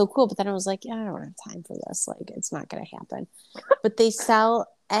thought it was so cool, but then I was like, yeah, I don't have time for this. Like, it's not going to happen. But they sell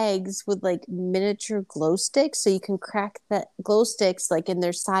eggs with like miniature glow sticks. So you can crack the glow sticks like, and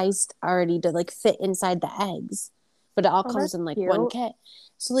they're sized already to like fit inside the eggs. But it all Oh, comes that's in like one cute. kit.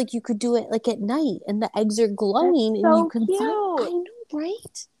 So like you could do it like at night and the eggs are That's glowing and you so can find, I cute. know,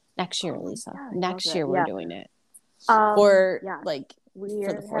 right? Next year, Oh my Lisa. god, I love Next it. year we're Yeah. doing it. Or Yeah. like for the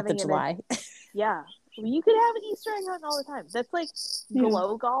We're 4th of having it at July. yeah. Well, you could have an Easter egg hunt all the time. That's like Yeah.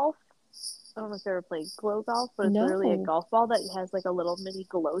 glow golf. I don't know if you ever played glow golf, but it's literally a No. golf ball that has like a little mini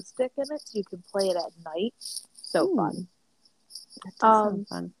glow stick in it, so you can play it at night. So fun. That does sound Um,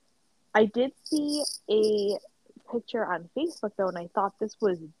 fun. I did see a picture on Facebook though, and I thought this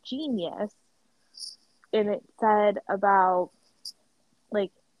was genius. And it said about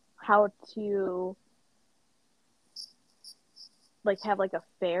like how to like have like a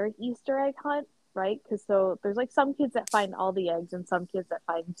fair Easter egg hunt, right? Because so there's like some kids that find all the eggs and some kids that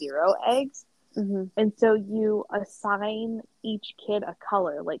find zero eggs. Mm-hmm. And so you assign each kid a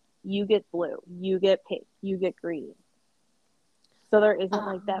color. Like you get blue, you get pink, you get green. So there isn't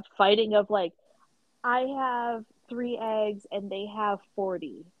like that fighting of like, I have 3 eggs and they have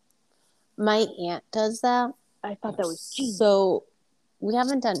 40. My aunt does that. I thought that was genius. So we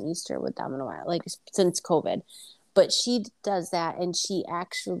haven't done Easter with them in a while, like since COVID. But she does that, and she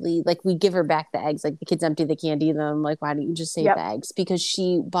actually like we give her back the eggs. Like the kids empty the candy, and I'm like, why don't you just save the eggs? Because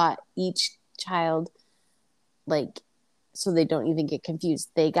she bought each child like so they don't even get confused.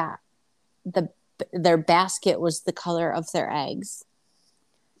 They got their basket was the color of their eggs.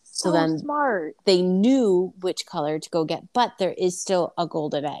 So then smart. They knew which color to go get, but there is still a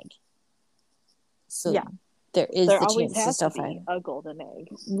golden egg. So yeah. There the always chance has to be a golden egg.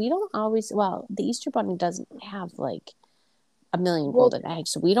 We don't always. Well, the Easter Bunny doesn't have like a million golden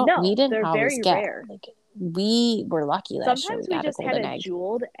eggs, so we don't. No, we didn't they're always very get. rare. Like we were lucky last year. Sometimes We we got a just had golden a egg.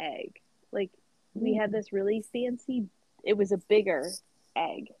 jeweled egg. Like we had this really fancy. It was a bigger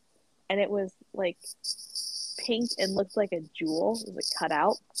egg, and it was like pink and looked like a jewel. It was like cut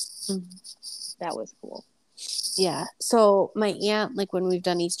out. That was cool. Yeah. So my aunt, like when we've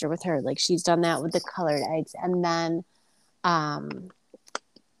done Easter with her, like she's done that with the colored eggs, and then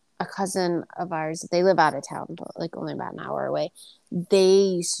a cousin of ours, they live out of town, but like only about an hour away. They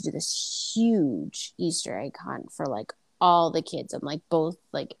used to do this huge Easter egg hunt for like all the kids and like both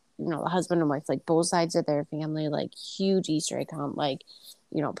like the husband and wife, like both sides of their family, like huge Easter egg hunt, like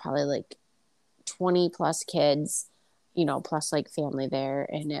probably like 20 plus kids, plus like family there,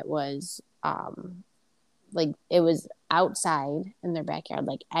 and it was like it was outside in their backyard,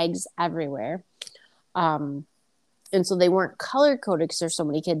 like eggs everywhere. And so they weren't color coded because there's so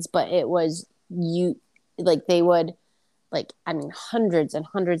many kids, but it was like they would hundreds and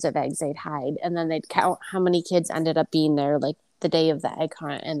hundreds of eggs they'd hide, and then they'd count how many kids ended up being there like the day of the egg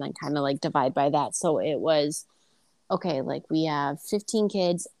hunt, and then kind of like divide by that. So it was okay, like we have 15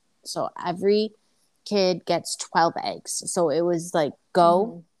 kids, so every kid gets 12 eggs. So it was like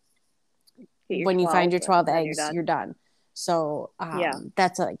go when you find your 12 eggs, you're done. So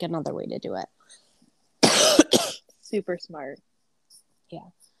that's like another way to do it. Super smart. Yeah.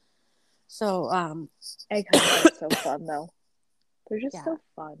 So egg hunts are so fun though. They're just so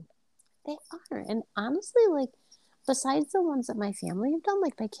fun. They are. And honestly, like besides the ones that my family have done,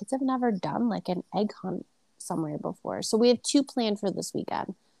 like my kids have never done like an egg hunt somewhere before. So we have 2 planned for this weekend,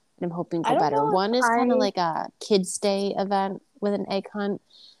 and I'm hoping for better. One is kind of like a kids day event with an egg hunt,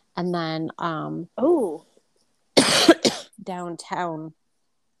 and then downtown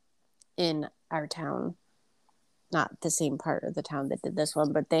in our town, not the same part of the town that did this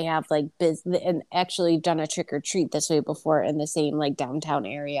one, but they have like and actually done a trick or treat this way before in the same like downtown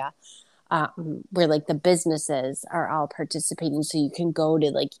area, where like the businesses are all participating, so you can go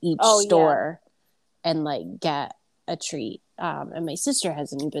to like each store and like get a treat. And my sister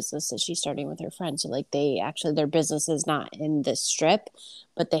has a new business that she's starting with her friends. So like their business is not in this strip,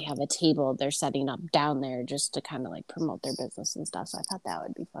 but they have a table they're setting up down there just to kind of like promote their business and stuff. So I thought that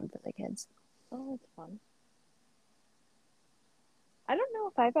would be fun for the kids. Oh, that's fun. I don't know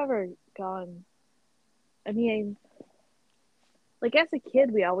if I've ever gone. I mean, like as a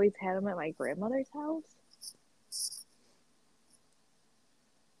kid, we always had them at my grandmother's house.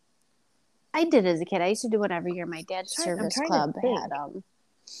 I did as a kid. I used to do it every year. My dad's service club had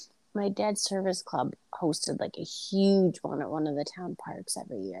my dad's service club hosted like a huge one at one of the town parks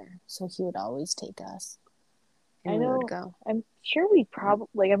every year. So he would always take us. and I we would know. go. I'm sure we probably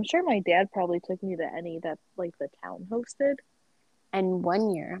like. I'm sure my dad probably took me to any that like the town hosted. And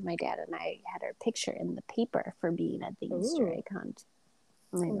one year, my dad and I had our picture in the paper for being at the Easter Ooh, egg hunt.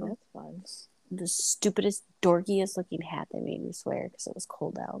 I oh, know. that's fun. The stupidest, dorkiest looking hat they made me swear because it was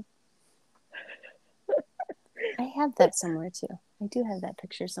cold out. I have that somewhere too. I do have that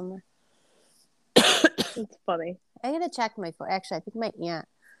picture somewhere. It's funny. I gotta check my phone. Actually, I think my aunt,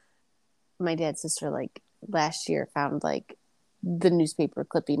 my dad's sister, like last year found like the newspaper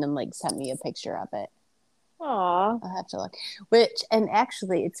clipping and like sent me a picture of it. Aw. I'll have to look. Which, and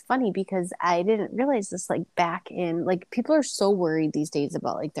actually, it's funny because I didn't realize this. Like back in, like people are so worried these days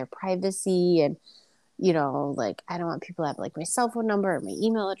about like their privacy and like I don't want people to have like my cell phone number or my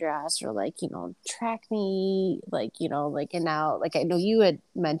email address or like track me like and now like I know you had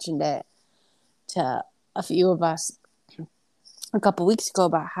mentioned it to a few of us a couple weeks ago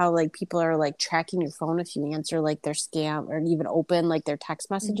about how like people are like tracking your phone if you answer like their scam or even open like their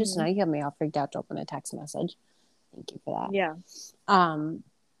text messages. So Mm-hmm. now you have me all freaked out to open a text message. Thank you for Yeah, that.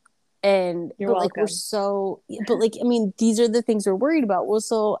 And you're but like we're welcome. so but like I mean these are the things we're worried about. Well,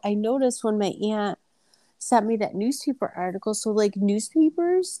 so I noticed when my aunt sent me that newspaper article, so like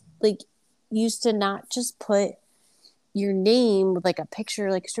newspapers like used to not just put your name with like a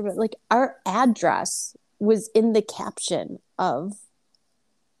picture like our address was in the caption of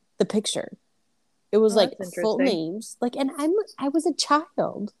the picture. It was Oh, like that's full interesting. names, like, and I was a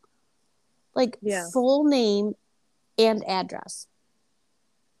child, like Yeah. full name and address.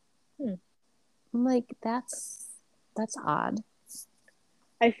 Hmm. I'm like, that's odd.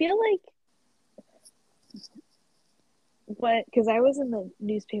 I feel like what because I was in the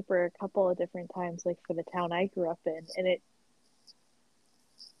newspaper a couple of different times, like for the town I grew up in, and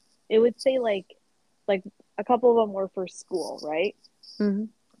it would say like a couple of them were for school, right? Mm-hmm.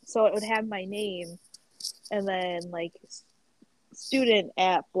 So it would have my name and then like student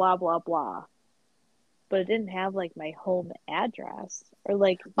at blah blah blah, but it didn't have like my home address or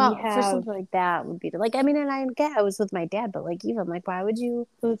like we Well, for have. something like that would be like I mean, and I get I was with my dad, but like even like why would you?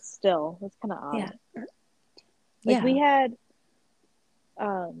 But still, that's kind of Yeah, odd. Like we yeah, had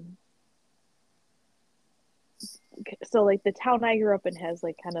um so like the town I grew up in has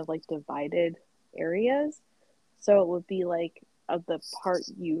like kind of like divided areas. So it would be like of the part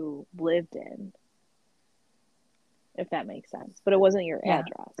you lived in, if that makes sense. But it wasn't your yeah.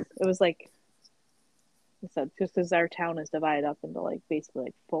 address. It was like I said, just because our town is divided up into like basically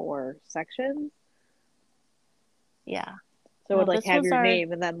like four sections. Yeah. So it No, would like this have was your our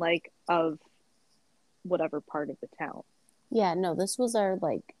name and then like of whatever part of the town. yeah, no, this was our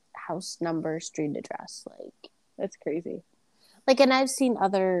like house number, street address. That's crazy. And I've seen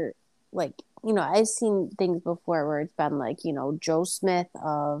other like, I've seen things before where it's been like, Joe Smith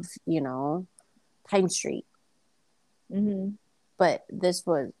of, Pine Street. Mm-hmm. But this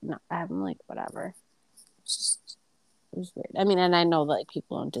was no, I'm like, whatever. It's just it was weird. I mean, and I know that like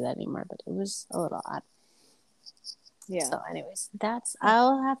people don't do that anymore, but it was a little odd. Yeah. So, anyways,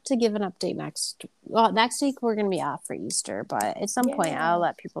 I'll have to give an update next week we're gonna be off for Easter, but at some point I'll Yeah.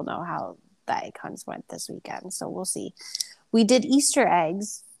 let people know how the icons went this weekend. So we'll see. We did Easter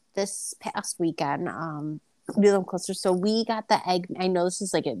eggs this past weekend. Do them closer. So we got the egg. I know this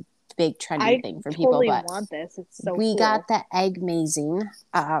is like a big trendy I thing for people, totally but want this. It's so we got cool. the egg mazing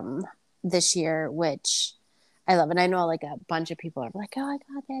this year, which I love. And I know like a bunch of people are like, oh, I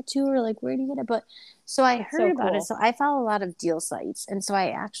got that too. Or like, where do you get it? But so I It's heard so about it. cool. So I follow a lot of deal sites. And so I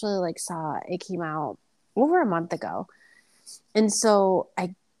actually like saw it came out over a month ago. And so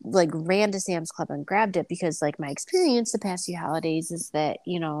I like ran to Sam's Club and grabbed it because like my experience the past few holidays is that,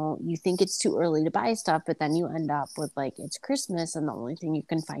 you think it's too early to buy stuff, but then you end up with like it's Christmas and the only thing you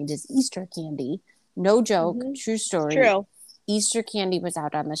can find is Easter candy. No joke, Mm-hmm. true It's story. true. Easter candy was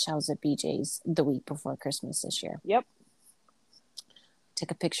out on the shelves at BJ's the week before Christmas this year. Yep. Took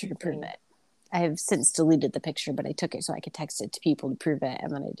a picture to prove Insane. it. I have since deleted the picture, but I took it so I could text it to people to prove it,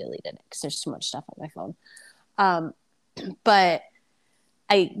 and then I deleted it because there's too much stuff on my phone. But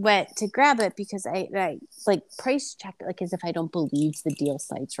I went to grab it because I like price checked like as if I don't believe the deal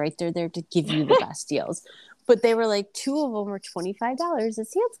sites, right? They're there to give you the best deals. But they were like two of them were $25 at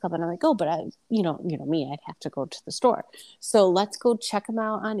Sam's Club, and I'm like, oh, but me, I'd have to go to the store. So let's go check them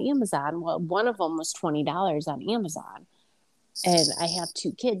out on Amazon. Well, one of them was $20 on Amazon, and I have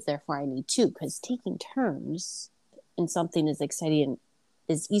two kids, therefore I need two because taking turns in something as exciting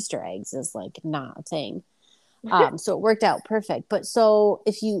as Easter eggs is like not a thing. So it worked out perfect. But so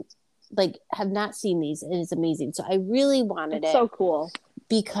if you like have not seen these, it is amazing. So I really wanted It's it so cool.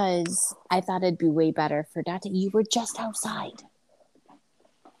 because I thought it'd be way better for Dante. You were just outside.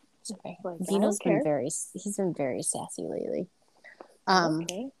 Okay. Like, I Vino's don't care. he's been very sassy lately. I don't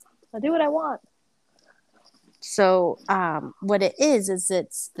care. I'll do what I want. So what it is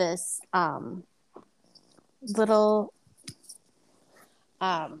it's this little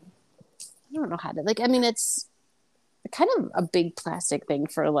I don't know how to like. I mean, it's kind of a big plastic thing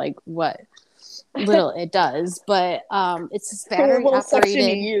for like what little it does, but it's this For the battery little section you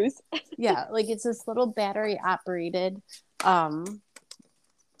operated. use. Yeah, like it's this little battery operated um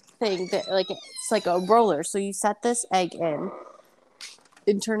thing that like it's like a roller. So you set this egg in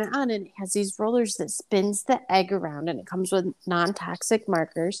and turn it on, and it has these rollers that spins the egg around, and it comes with non-toxic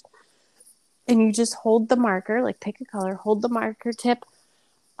markers. And you just hold the marker, like pick a color, hold the marker tip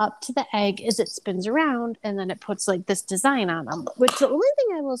up to the egg as it spins around, and then it puts like this design on them. Which the only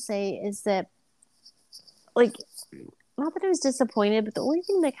thing I will say is that, like, not that I was disappointed, but the only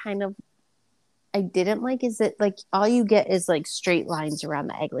thing that kind of I didn't like is that like all you get is like straight lines around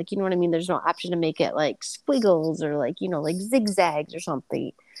the egg. Like, you know what I mean? There's no option to make it like squiggles or like, you know, like zigzags or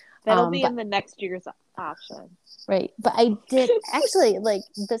something. That'll be But in the next year's option. right. But I did actually like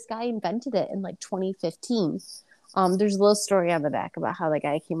this guy invented it in like 2015. There's a little story on the back about how the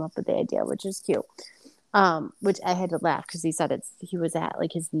guy came up with the idea, which is cute. Which I had to laugh because he said he was at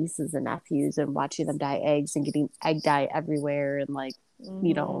like his nieces and nephews and watching them dye eggs and getting egg dye everywhere and like,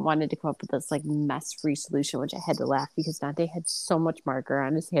 you know, wanted to come up with this like mess free solution, which I had to laugh because Dante had so much marker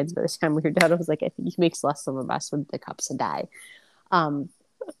on his hands by the time we were done. I was like, I think he makes less of a mess with the cups of dye.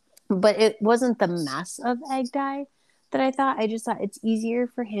 But it wasn't the mess of egg dye that I thought. I just thought it's easier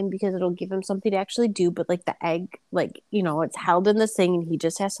for him because it'll give him something to actually do. But like the egg, like, you know, it's held in this thing and he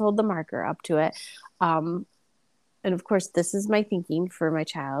just has to hold the marker up to it. And of course, this is my thinking for my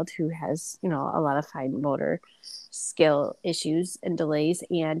child who has, you know, a lot of fine motor skill issues and delays.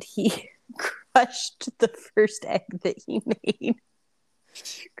 And he crushed the first egg that he made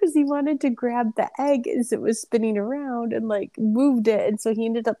because he wanted to grab the egg as it was spinning around and like moved it. And so he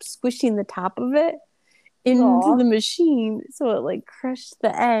ended up squishing the top of it into the machine. So it like crushed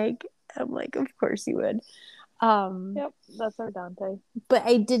the egg. I'm like, of course he would. Yep, that's our Dante. But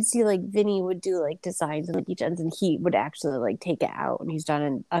I did see like Vinny would do like designs and like each ends, and he would actually like take it out. And he's done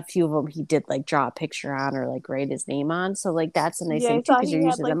in a few of them. He did like draw a picture on or like write his name on. So like that's a nice Yeah, I thing too saw because he you're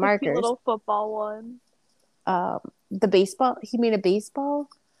had using the like the cute markers. little football one. The baseball. He made a baseball,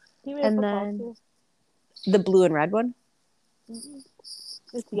 He made a and football then too. the blue and red one. Mm-hmm.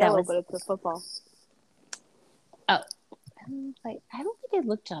 It's yellow, but it's a football. Oh, I don't think I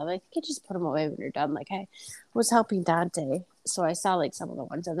looked up. I think I just put them away when you're done. Like I was helping Dante, so I saw like some of the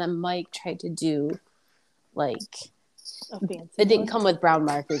ones, and then Mike tried to do like A fancy it didn't one. come with brown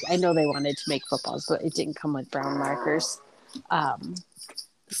markers. I know they wanted to make footballs, but it didn't come with brown markers.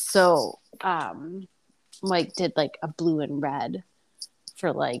 So Mike did like a blue and red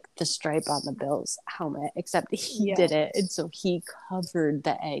for like the stripe on the Bills helmet, except he did it. And so he covered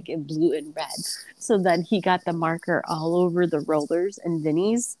the egg in blue and red. So then he got the marker all over the rollers and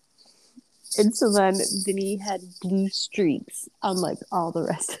Vinny's. And so then Vinny had blue streaks on like all the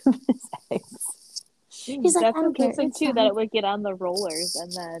rest of his eggs. He's like, That's I don't care. interesting It's too fine. that it would get on the rollers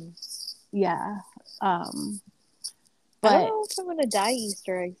and then. Yeah. I don't know if I'm gonna dye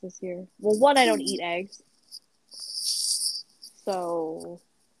Easter eggs this year. Well, one, I don't eat eggs, so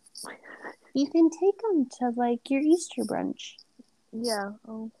you can take them to like your Easter brunch. Yeah,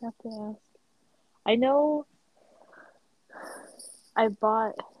 I'll have to ask. I know I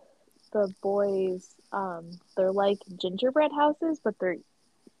bought the boys, they're like gingerbread houses, but they're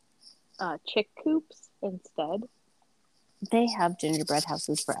chick coops instead. They have gingerbread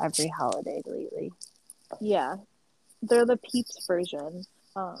houses for every holiday lately. Yeah, they're the Peeps version.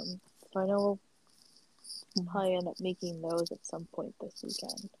 So I know we'll probably end up making those at some point this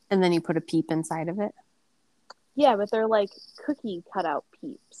weekend. And then you put a peep inside of it? Yeah, but they're like cookie cutout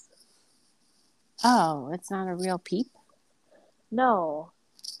Peeps. Oh, it's not a real peep? No,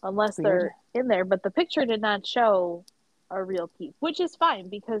 unless Weird. they're in there. But the picture did not show a real Peep, which is fine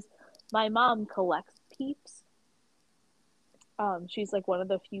because my mom collects Peeps. She's like one of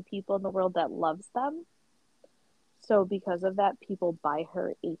the few people in the world that loves them. So because of that, people buy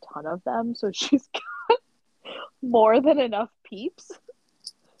her a ton of them. So she's got more than enough Peeps.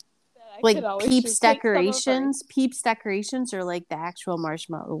 Like Peeps decorations? Peeps decorations or like the actual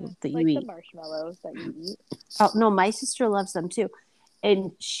marshmallow that you eat? Like the marshmallows that you eat. Oh, no, my sister loves them too.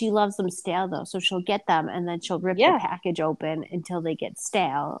 And she loves them stale though. So she'll get them and then she'll rip the package open until they get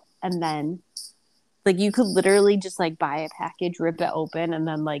stale. And then like you could literally just like buy a package, rip it open, and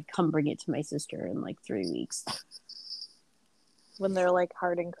then like come bring it to my sister in like 3 weeks. When they're like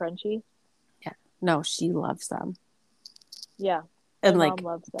hard and crunchy? Yeah. No, she loves them. Yeah. My And mom like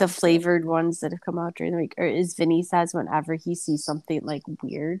loves the them too. flavored ones that have come out during the week, or as Vinny says, whenever he sees something like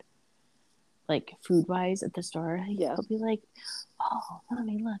weird, like food wise at the store, Yeah. he'll be like, "Oh,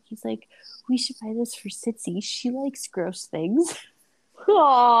 mommy, look." He's like, "We should buy this for Sitzy. She likes gross things."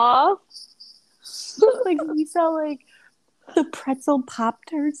 Aww. Like we saw like the pretzel Pop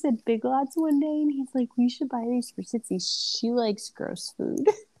Tarts at Big Lots one day, and he's like, "We should buy these for Sitzy. She likes gross food."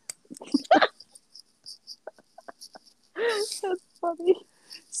 That's funny.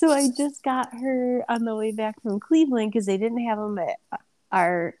 So I just got her on the way back from Cleveland because they didn't have them at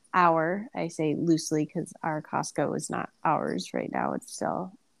our I say loosely because our Costco is not ours right now. It's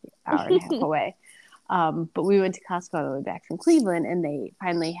still an hour and a half away. But we went to Costco on the way back from Cleveland, and they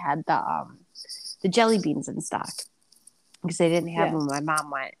finally had the jelly beans in stock because they didn't have Yeah. them when my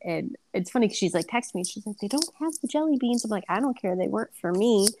mom went. And it's funny because she's like texting me. She's like, "They don't have the jelly beans." I'm like, "I don't care. They weren't for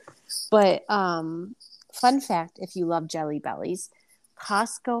me." But fun fact, if you love Jelly Bellies,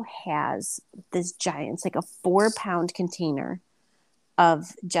 Costco has this giant, it's like a 4-pound container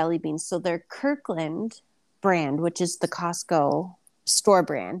of jelly beans. So they're Kirkland brand, which is the Costco store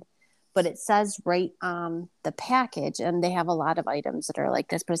brand, but it says right on the package, and they have a lot of items that are like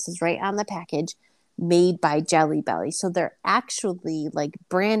this, but it says right on the package, made by Jelly Belly. So they're actually like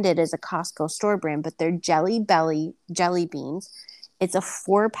branded as a Costco store brand, but they're Jelly Belly jelly beans. It's a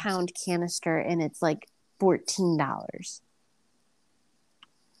 4-pound canister, and it's like $14.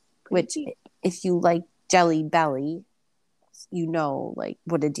 Which, if you like Jelly Belly, you know like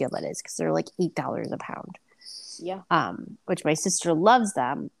what a deal that is because they're like $8 a pound. Yeah. Which my sister loves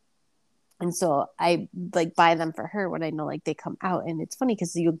them, and so I like buy them for her when I know like they come out. And it's funny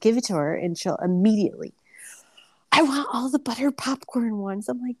because you'll give it to her and she'll immediately, "I want all the butter popcorn ones."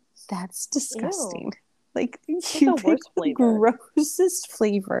 I'm like, "That's disgusting." Ew. Like It's you the pick worst the flavor. grossest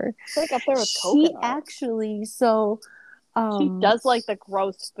flavor. It's like up there with She coconut. actually so She does like the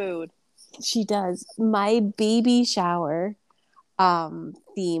gross food. she does. My baby shower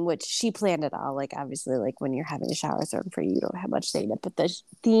theme, which she planned it all, like obviously like when you're having a shower thrown for you, you don't have much say in it, but the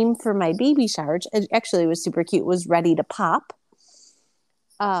theme for my baby shower, which actually was super cute, was Ready to Pop.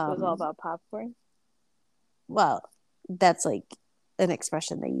 It was all about popcorn. Well, that's like an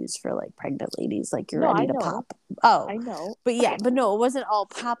expression they use for like pregnant ladies, like you're No, ready I to know. pop. Oh, I know. but yeah, but no, it wasn't all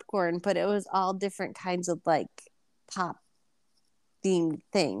popcorn, but it was all different kinds of like pop themed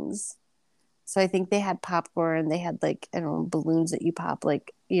things. So I think they had popcorn, they had like, I don't know, balloons that you pop,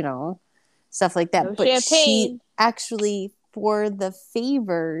 like, stuff like that. No But she champagne. actually, for the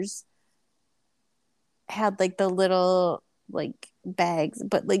favors, had like the little like bags,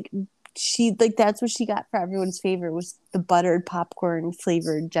 but like she like that's what she got for everyone's favor was the buttered popcorn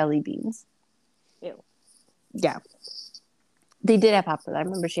flavored jelly beans. Ew. Yeah. They did have popcorn. I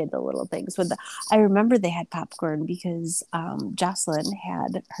remember she had the little things with the. I remember they had popcorn because Jocelyn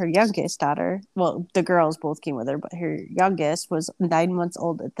had her youngest daughter. Well, the girls both came with her, but her youngest was 9 months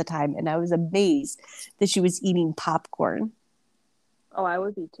old at the time, and I was amazed that she was eating popcorn. Oh, I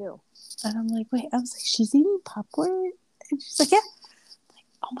would be too. And I'm like, wait, I was like, she's eating popcorn, and she's like, yeah. I'm like,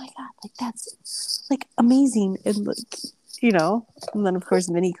 oh my god, like that's like amazing, and like and then of course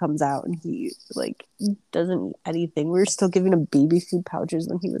Vinny comes out and he like doesn't eat anything. We were still giving him baby food pouches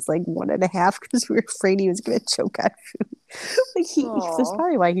when he was like 1.5 because we were afraid he was gonna choke on food. Like that's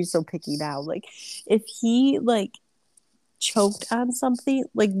probably why he's so picky now. Like if he like choked on something,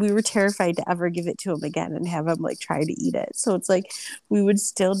 like we were terrified to ever give it to him again and have him like try to eat it. So it's like we would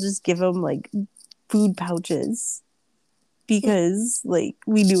still just give him like food pouches because like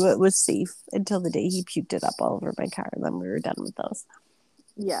we knew it was safe until the day he puked it up all over my car, and then we were done with those.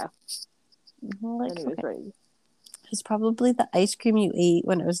 Yeah. Like, And he was ready. It's probably the ice cream you ate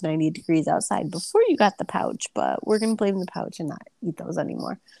when it was 90 degrees outside before you got the pouch, but we're gonna blame the pouch and not eat those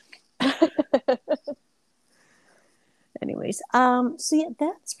anymore. Anyways, so yeah,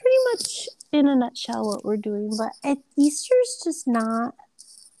 that's pretty much in a nutshell what we're doing. But Easter's just not.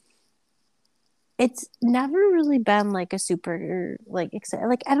 It's never really been like a super like exciting.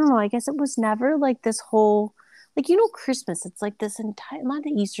 Like I don't know. I guess it was never like this whole like Christmas. It's like this entire. Not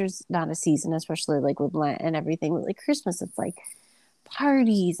that Easter's not a season, especially like with Lent and everything. But like Christmas, it's like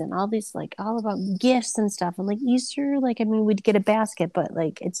parties and all these like all about gifts and stuff. And like Easter, like I mean, we'd get a basket, but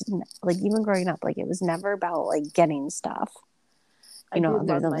like it's like even growing up, like it was never about like getting stuff. I do Other love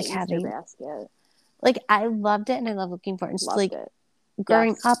than my like Easter having. basket. Like I loved it and I love looking for it. And just, Loved like it.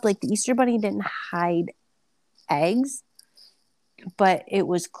 growing up, like the Easter Bunny didn't hide eggs, but it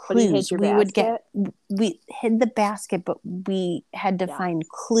was But he hid clues. your basket? We hid the basket, but we had to find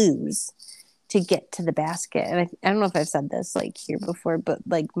clues to get to the basket. And I don't know if I've said this like here before, but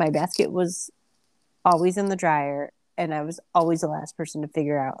like my basket was always in the dryer and I was always the last person to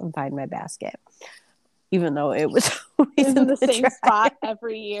figure out and find my basket, even though it was always in the same dryer. spot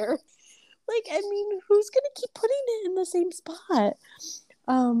every year. Like, I mean, who's gonna keep putting it in the same spot? It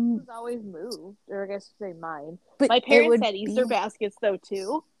was always moved, or I guess you say mine. But My it parents would had Easter be. baskets though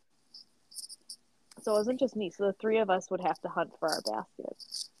too, so it wasn't just me. So the three of us would have to hunt for our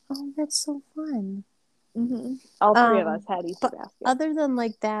baskets. Oh, that's so fun. Mm-hmm. All three of us had Easter But baskets. other than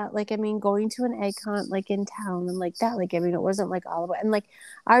like that, like I mean, going to an egg hunt like in town and like that, like I mean, it wasn't like all of it. And like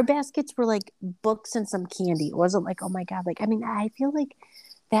our baskets were like books and some candy. It wasn't like, oh my god, like I mean, I feel like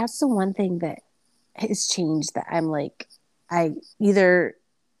that's the one thing that has changed that I'm like, I either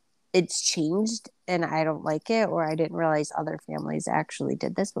it's changed and I don't like it, or I didn't realize other families actually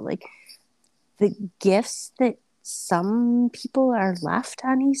did this. But like the gifts that some people are left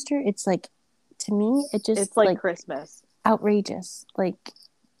on Easter, it's like to me, it just It's like Christmas. outrageous. Like,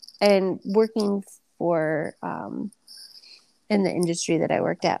 and working for in the industry that I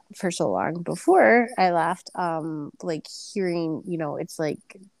worked at for so long before I left, like hearing, you know, it's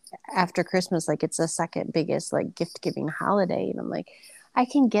like after Christmas, like it's the second biggest like gift giving holiday, and I'm like, I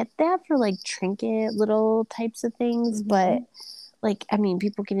can get that for like trinket little types of things, but like I mean,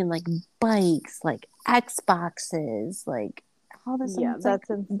 people getting like bikes, like Xboxes, like all this. Yeah, it's that's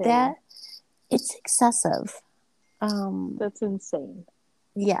like, insane. that it's excessive. That's insane.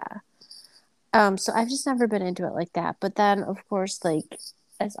 Yeah. So I've just never been into it like that. But then, of course, like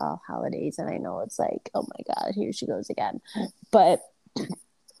as all holidays, and I know it's like, oh my God, here she goes again. But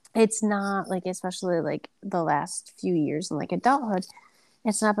it's not like, especially like the last few years in like adulthood,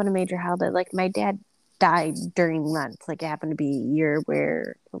 it's not been a major holiday. Like my dad died during Lent. Like it happened to be a year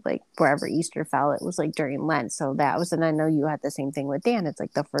where like wherever Easter fell, it was like during Lent. So that was, and I know you had the same thing with Dan. It's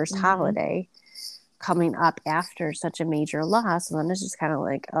like the first holiday coming up after such a major loss, and then it's just kind of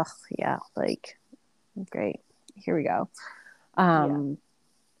like, oh yeah, like great, here we go. And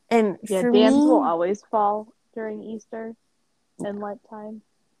yeah, for Dan's will me, always fall during Easter and Lent time.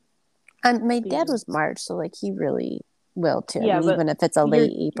 my dad was March, so like he really will too. Yeah, I mean, but even if it's a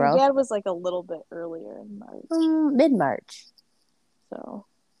late your April, dad was like a little bit earlier in March. mid March. So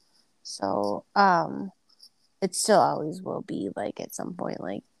It still always will be like at some point,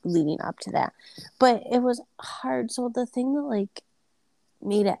 like leading up to that. But it was hard. So the thing that like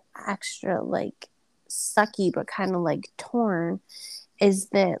made it extra like sucky, but kind of like torn, is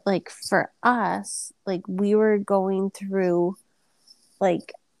that like for us, like we were going through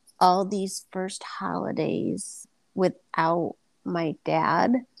like all these first holidays without my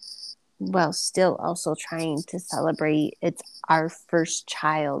dad, while still also trying to celebrate it's our first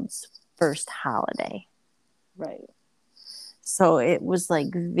child's first holiday. right. So it was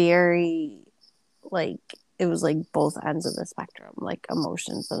like very like it was like both ends of the spectrum, like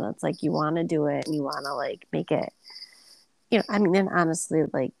emotions. And it's like you want to do it and you want to like make it, you know, I mean, and honestly,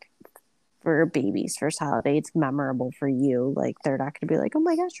 like for a baby's first holiday, it's memorable for you. Like they're not going to be like, oh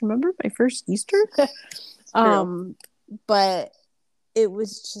my gosh, remember my first Easter? But it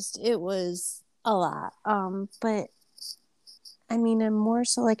was a lot. But I mean, and more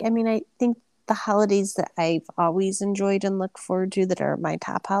so like, I mean, I think the holidays that I've always enjoyed and look forward to that are my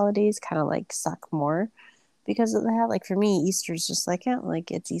top holidays kind of like suck more because of that. Like for me, Easter's just like, yeah,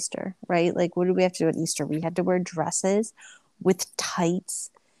 like it's Easter, right? Like what do we have to do at Easter? We had to wear dresses with tights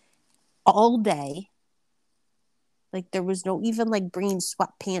all day. Like there was no even like bringing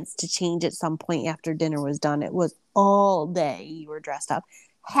sweatpants to change at some point after dinner was done. It was all day you were dressed up.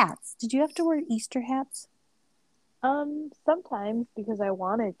 Hats. Did you have to wear Easter hats? Sometimes because I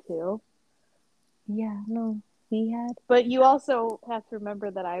wanted to. Yeah, no, we had. But you also have to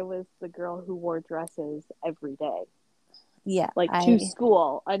remember that I was the girl who wore dresses every day. Yeah, like to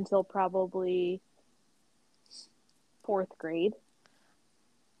school until probably fourth grade.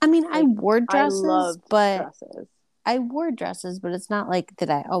 I mean, like, I wore dresses, but dresses. I wore dresses, but it's not like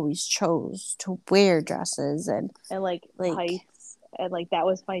that I always chose to wear dresses and like tights, and like that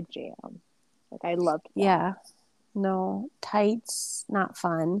was my jam. Like I loved that. Yeah. No, tights, not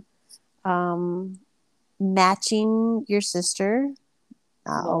fun. Matching your sister,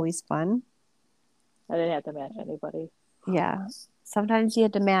 not always fun. I didn't have to match anybody. Yeah. Sometimes you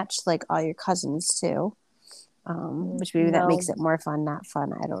had to match like all your cousins too. Which maybe that makes it more fun, not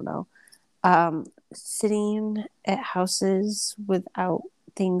fun. I don't know. Sitting at houses without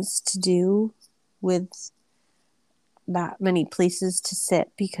things to do, with not many places to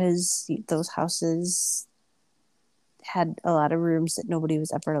sit because those houses had a lot of rooms that nobody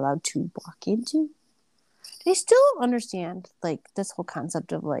was ever allowed to walk into. I still don't understand like this whole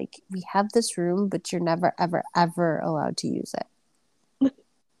concept of like we have this room, but you're never ever ever allowed to use it.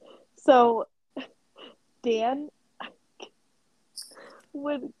 So Dan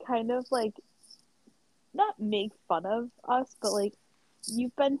would kind of like not make fun of us, but like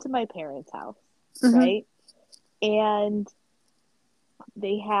you've been to my parents' house, Mm-hmm. right? And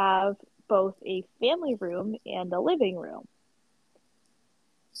they have both a family room and a living room.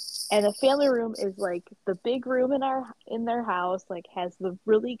 And the family room is like the big room in their house, like has the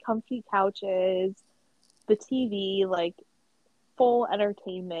really comfy couches, the TV, like full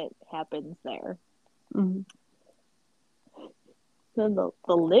entertainment happens there. Mm-hmm. Then the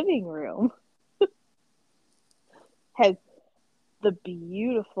living room has the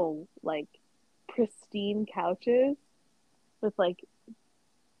beautiful, like pristine couches with like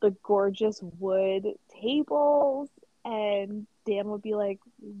the gorgeous wood tables. And Dan would be like,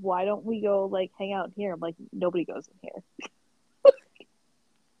 why don't we go like hang out in here? I'm like, nobody goes in here.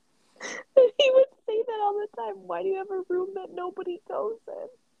 And he would say that all the time. Why do you have a room that nobody goes in?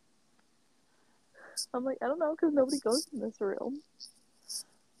 I'm like, I don't know, because nobody goes in this room.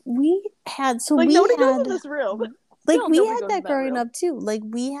 We had Like nobody goes in this room. like Still, we nobody had goes in that that growing room. up too. Like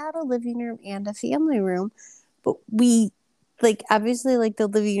we had a living room and a family room, but we like obviously like the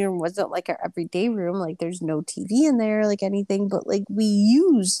living room wasn't like our everyday room. Like there's no TV in there, like anything, but like we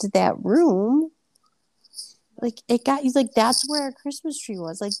used that room. Like it got like that's where our Christmas tree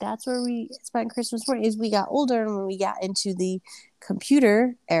was. Like that's where we spent Christmas morning. As we got older and when we got into the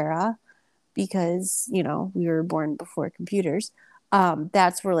computer era, because we were born before computers.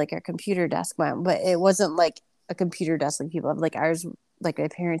 That's where like our computer desk went, but it wasn't like a computer desk like people have. Like ours, like my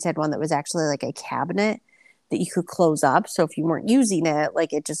parents had one that was actually like a cabinet that you could close up, so if you weren't using it,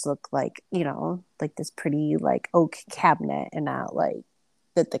 like it just looked like like this pretty like oak cabinet and not like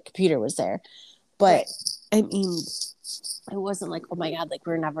that the computer was there. But Right. I mean, it wasn't like, oh my god, like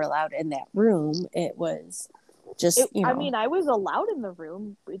we're never allowed in that room. It was just I mean, I was allowed in the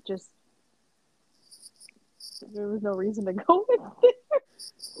room. It just there was no reason to go in there.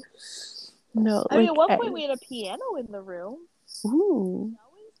 no, I mean, like at one point we had a piano in the room. ooh.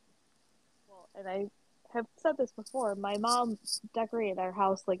 Well, and I have said this before. My mom decorated our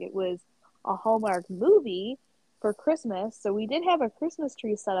house like it was a Hallmark movie for Christmas. So we did have a Christmas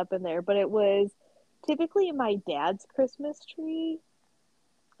tree set up in there, but it was typically my dad's Christmas tree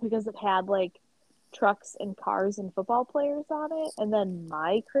because it had like trucks and cars and football players on it. And then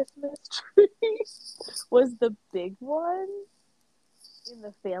my Christmas tree was the big one in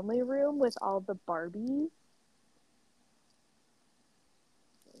the family room with all the Barbies.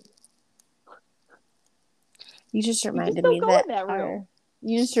 You just We just reminded don't me go that in that room.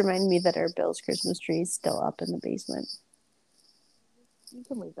 our Bill's Christmas tree is still up in the basement. You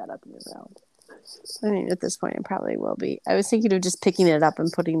can leave that up year round. I mean, at this point, it probably will be. I was thinking of just picking it up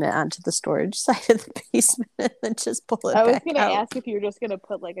and putting it onto the storage side of the basement and then just pull it I was back gonna out. ask if you were just gonna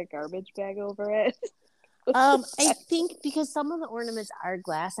put like a garbage bag over it. I think because some of the ornaments are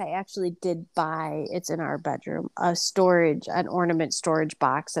glass, I actually did buy, it's in our bedroom, an ornament storage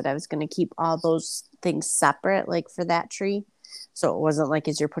box that I was going to keep all those things separate, like for that tree. So it wasn't like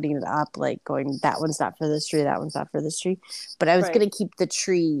as you're putting it up, like going, that one's not for this tree, that one's not for this tree. But I was Right. going to keep the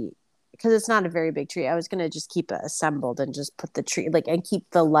tree because it's not a very big tree. I was going to just keep it assembled and just put the tree, like, and keep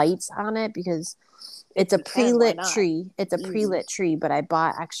the lights on it because it's If a you can, why pre-lit not? tree. It's a Easy. pre-lit tree, but I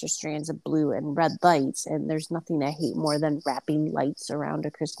bought extra strands of blue and red lights, and there's nothing I hate more than wrapping lights around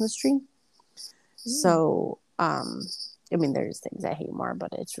a Christmas tree. So, I mean, there's things I hate more,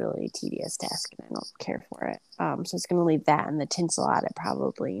 but it's really a tedious task, and I don't care for it. So it's going to leave that and the tinsel on it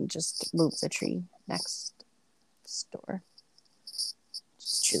probably, and just move the tree next door.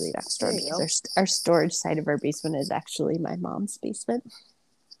 Just truly next door because our storage side of our basement is actually my mom's basement.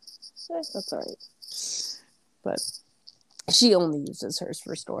 That's all right. But she only uses hers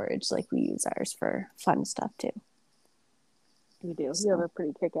for storage. Like we use ours for fun stuff too. You do. So. You have a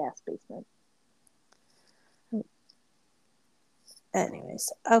pretty kick-ass basement.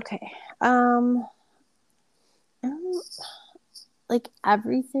 Anyways, okay. Like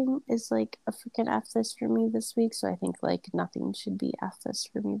everything is like a freaking F this for me this week. So I think like nothing should be F this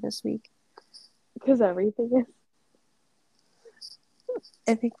for me this week. Because everything is.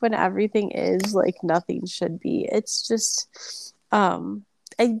 I think when everything is like nothing should be. It's just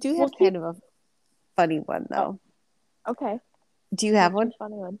I do have kind of a funny one though. Oh, okay. Do you have one?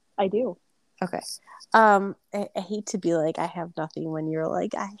 Funny one. I do. Okay. I hate to be like I have nothing when you're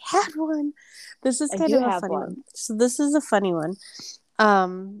like I have one. This is kind of a funny one. So this is a funny one.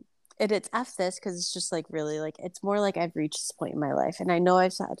 It's F this because it's just like really like it's more like I've reached this point in my life, and I know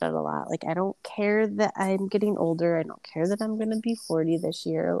I've said that a lot. Like I don't care that I'm getting older. I don't care that I'm gonna be 40 this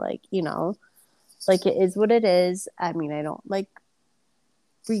year. Like like it is what it is. I mean, I don't like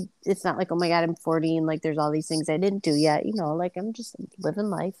it's not like, oh my God, I'm 40 and like there's all these things I didn't do yet. Like I'm just living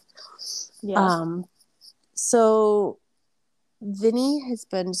life. Yeah. So Vinny has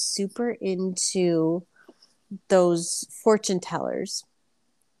been super into those fortune tellers,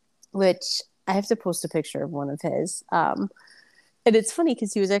 which I have to post a picture of one of his. And it's funny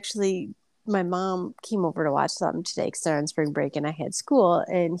because my mom came over to watch them today because they're on spring break and I had school.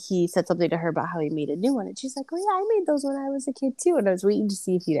 And he said something to her about how he made a new one. And she's like, oh, yeah, I made those when I was a kid too. And I was waiting to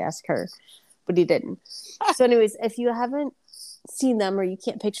see if he'd ask her, but he didn't. So, anyways, if you haven't seen them or you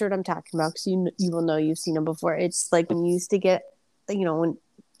can't picture what I'm talking about because you will know you've seen them before, it's like when you used to get, when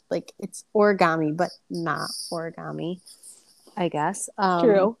like it's origami, but not origami, I guess.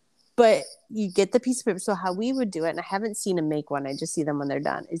 True. But you get the piece of paper. So how we would do it, and I haven't seen them make one, I just see them when they're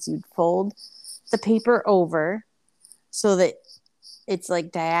done, is you'd fold the paper over so that it's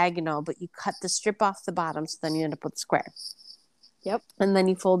like diagonal, but you cut the strip off the bottom, so then you end up with a square. Yep. And then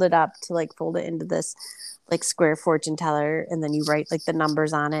you fold it up to like fold it into this like square fortune teller, and then you write like the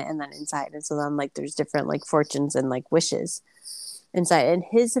numbers on it and then inside. And so then like there's different like fortunes and like wishes inside. And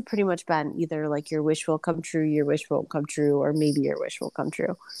his have pretty much been either like your wish will come true, your wish won't come true, or maybe your wish will come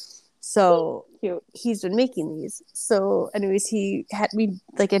true. So Cute. he's been making these. So anyways, he had me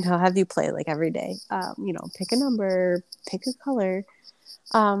like, and he'll have you play like every day. Pick a number, pick a color.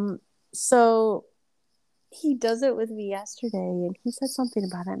 So he does it with me yesterday and he said something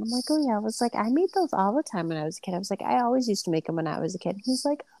about it. And I'm like, oh yeah. I was like, I made those all the time when I was a kid. I was like, I always used to make them when I was a kid. And he's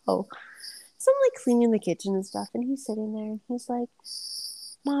like, oh. So I'm like cleaning the kitchen and stuff. And he's sitting there and he's like,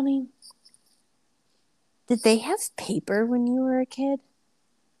 Mommy, did they have paper when you were a kid?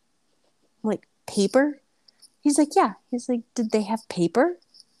 I'm like, paper? He's like, yeah. He's like, did they have paper?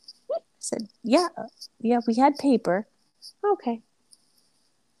 I said, yeah. Yeah, we had paper. Okay.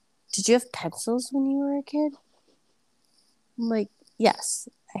 Did you have pencils when you were a kid? I'm like, yes,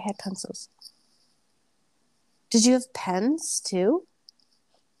 I had pencils. Did you have pens too?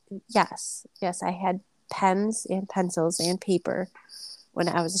 Yes. Yes, I had pens and pencils and paper when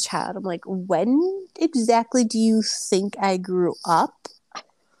I was a child. I'm like, when exactly do you think I grew up?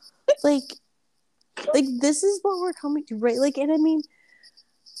 Like this is what we're coming to, right? Like, and I mean,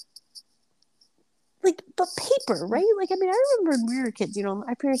 like, but paper, right? Like, I mean, I remember when we were kids,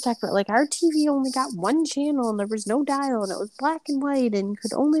 my parents talked about like our TV only got one channel and there was no dial and it was black and white and you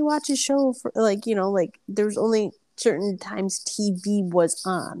could only watch a show for like, like there's only certain times TV was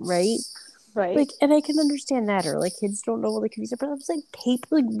on, right? Right. Like, and I can understand that, or like kids don't know what like computers are, but I was like,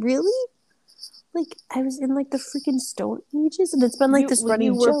 paper, like, really? Like, I was in like the freaking Stone Ages and it's been like this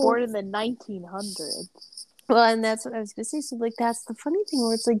running You were joke. born in the 1900s. Well, and that's what I was going to say. So, like, that's the funny thing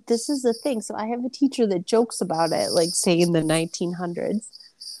where it's like, this is the thing. So, I have a teacher that jokes about it, like, say in the 1900s.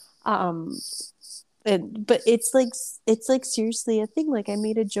 But it's like seriously a thing. Like, I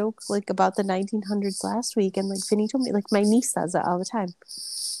made a joke, like, about the 1900s last week, and, like, Vinny told me, like, my niece does it all the time.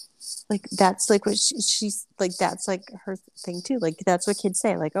 Like, that's, like, what she's, like, that's, like, her thing, too. Like, that's what kids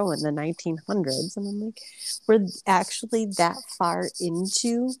say, like, oh, in the 1900s. And I'm like, we're actually that far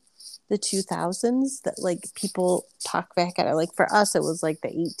into the 2000s that like people talk back at it. Like for us it was like the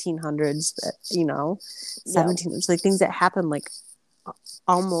 1800s that 1700s, like things that happened like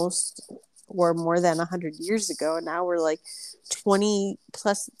almost or more than 100 years ago, and now we're like 20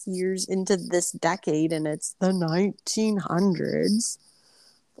 plus years into this decade and it's the 1900s.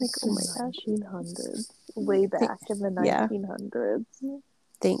 Like, oh my gosh, 1900s, way back in the 1900s. Yeah.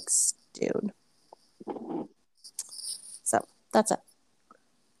 Thanks, dude. So that's it.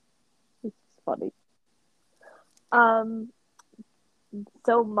 It's funny.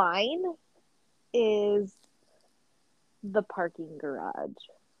 So mine is the parking garage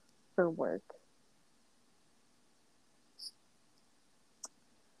for work.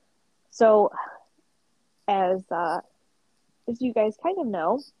 So as you guys kind of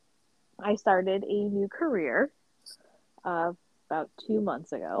know, I started a new career about 2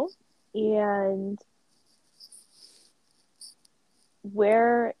 months ago, and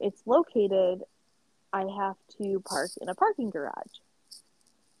where it's located, I have to park in a parking garage,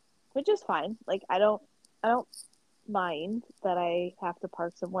 which is fine. Like I don't mind that I have to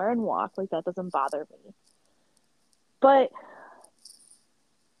park somewhere and walk. Like that doesn't bother me. But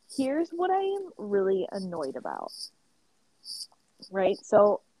here's what I am really annoyed about. Right?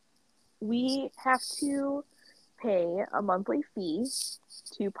 So we have to pay a monthly fee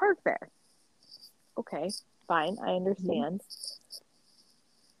to park there. Okay, fine, I understand.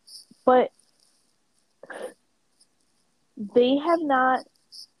 But they have not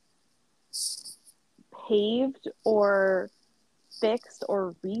paved or fixed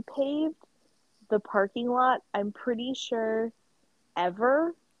or repaved the parking lot, I'm pretty sure,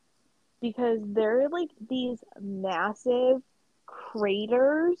 ever because they're like these massive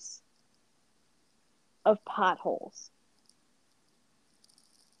craters of potholes.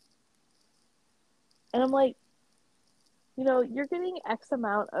 And I'm like, you're getting X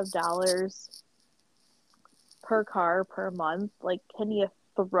amount of dollars per car per month. Like, can you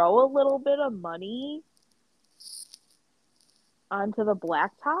throw a little bit of money onto the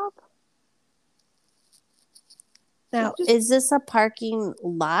blacktop? Now, is this a parking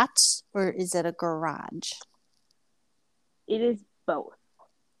lot or is it a garage? It is both.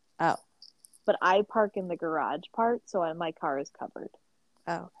 Oh. But I park in the garage part, so my car is covered.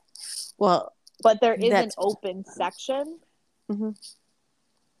 Oh. Well, but there is an open section. Mm-hmm.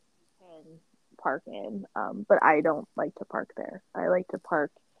 And park in, but I don't like to park there. I like to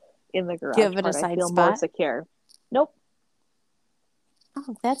park in the garage. Do you have an part. assigned I feel spot? more secure. Nope.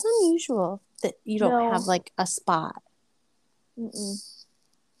 Oh, that's unusual that you don't have like a spot. Mm-mm.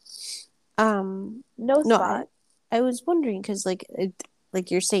 No spot. I was wondering because like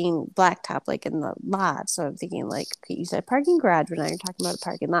you're saying blacktop like in the lot, so I'm thinking like, okay, you said parking garage, but now you're talking about a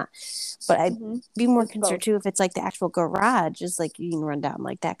parking lot. But I'd be more concerned too if it's like the actual garage is like you can run down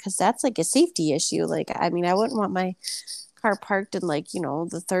like that, because that's like a safety issue. Like, I mean, I wouldn't want my car parked in like,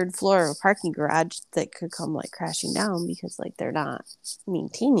 the third floor of a parking garage that could come like crashing down because like they're not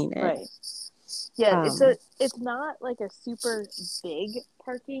maintaining it. Right. Yeah, it's not like a super big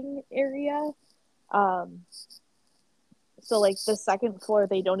parking area. So like the second floor,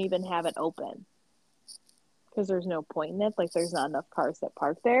 they don't even have it open because there's no point in it. Like there's not enough cars that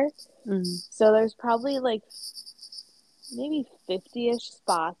park there. Mm-hmm. So there's probably like maybe 50-ish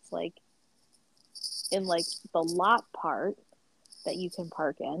spots like in like the lot part that you can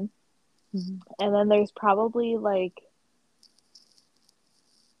park in. Mm-hmm. And then there's probably like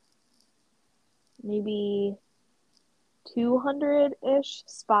maybe 200-ish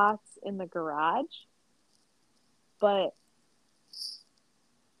spots in the garage. But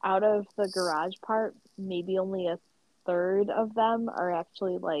out of the garage part, maybe only a third of them are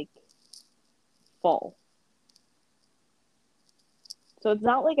actually like full. So it's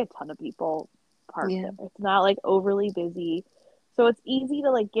not like a ton of people parked there. It's not like overly busy. So it's easy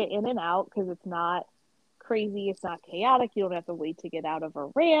to like get in and out because it's not crazy. It's not chaotic. You don't have to wait to get out of a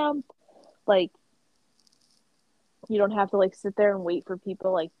ramp. Like, you don't have to like sit there and wait for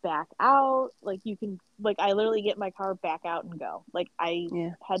people like back out. Like you can like I literally get my car back out and go. Like I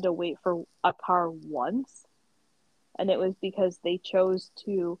had to wait for a car once, and it was because they chose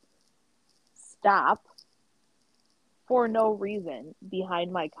to stop for no reason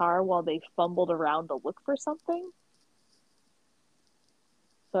behind my car while they fumbled around to look for something.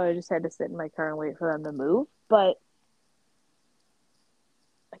 So I just had to sit in my car and wait for them to move. But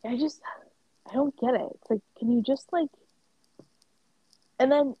like I don't get it. It's like, can you just like,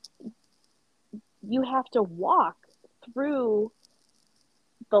 and then you have to walk through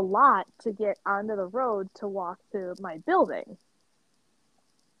the lot to get onto the road to walk to my building.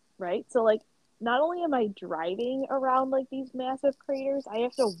 Right? So like not only am I driving around like these massive craters, I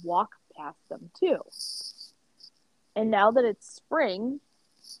have to walk past them too. And now that it's spring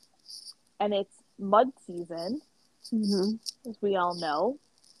and it's mud season, as we all know,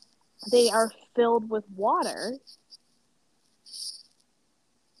 they are filled with water.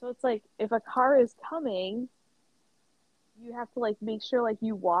 So it's like if a car is coming, you have to like make sure like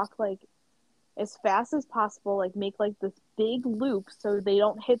you walk like as fast as possible, like make like this big loop so they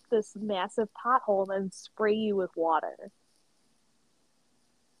don't hit this massive pothole and then spray you with water.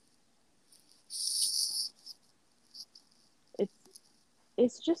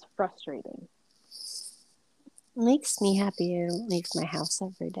 It's just frustrating. Makes me happy it leaves my house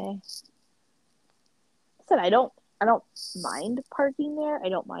every day. I said I don't mind parking there. I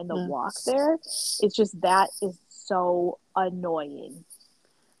don't mind the walk there. It's just that is so annoying.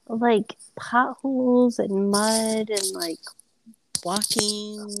 Like potholes and mud and like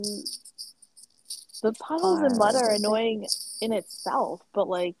walking. The potholes and mud are annoying in itself, but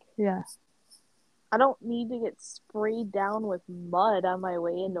like I don't need to get sprayed down with mud on my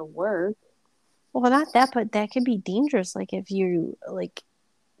way into work. Well, not that, but that could be dangerous. Like if you like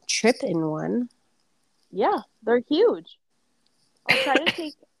trip in one. Yeah, they're huge. I'll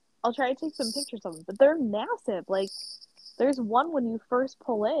try to take some pictures of them, but they're massive. Like there's one when you first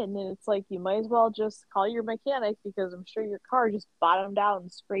pull in, and it's like you might as well just call your mechanic because I'm sure your car just bottomed out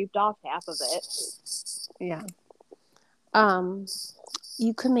and scraped off half of it. Yeah.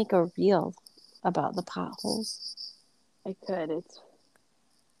 You could make a reel about the potholes. I could. It's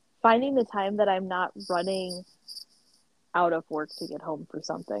finding the time that I'm not running out of work to get home for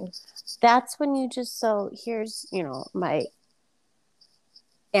something. That's when you just, so here's, my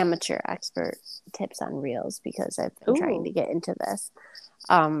amateur expert tips on reels because I've been trying Ooh. to get into this.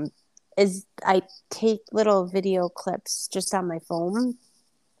 Um, is I take little video clips just on my phone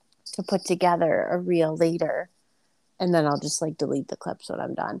to put together a reel later, and then I'll just like delete the clips when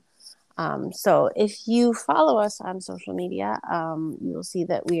I'm done. So if you follow us on social media, you will see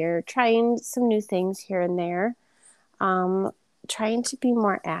that we are trying some new things here and there. Um, Trying to be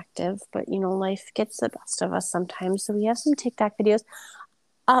more active, but life gets the best of us sometimes. So we have some TikTok videos.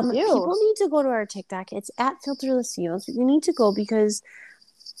 You People need to go to our TikTok. It's at Filterless Females. You need to go because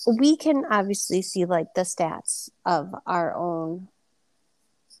we can obviously see like the stats of our own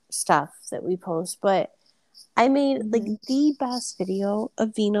stuff that we post, but I made like mm-hmm. the best video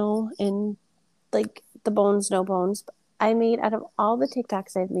of Vino and like the bones, no bones. I made out of all the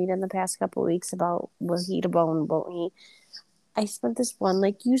TikToks I've made in the past couple of weeks about will he to bone, won't he? I spent this one,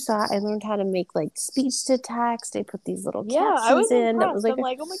 like you saw, I learned how to make like speech to text. I put these little Yeah, I was captions in that was impressed.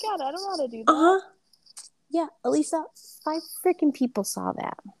 like, I'm like, oh my God, I don't know how to do that. uh-huh. Yeah, Elisa, 5 freaking people saw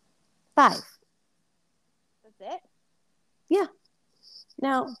that. 5. That's it? Yeah.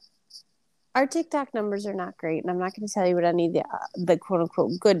 Now, our TikTok numbers are not great, and I'm not going to tell you what any of the quote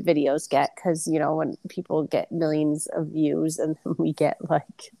unquote good videos get because when people get millions of views and then we get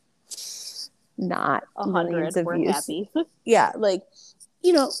like not 100. millions of We're views. happy. Yeah, like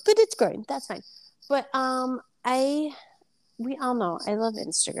but it's growing. That's fine. But I we all know I love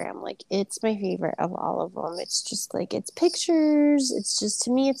Instagram. Like it's my favorite of all of them. It's just like it's pictures. It's just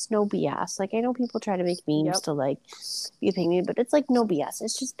to me, it's no BS. Like I know people try to make memes Yep. to like be opinionated, but it's like no BS.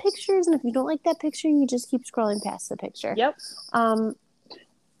 It's just pictures, and if you don't like that picture, you just keep scrolling past the picture. Yep.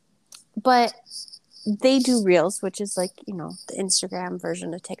 But they do reels, which is like the Instagram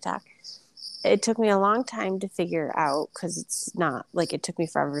version of TikTok. It took me a long time to figure out because it's not like it took me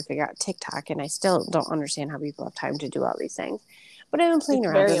forever to figure out TikTok, and I still don't understand how people have time to do all these things. But I've been playing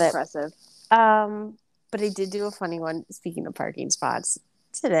It's around very with impressive. it. But I did do a funny one. Speaking of parking spots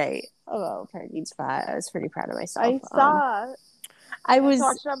today, about a parking spot, I was pretty proud of myself. I saw. I I was,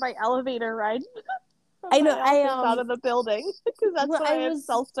 watched on my elevator ride from I know, my office out of the building because that's well, when I have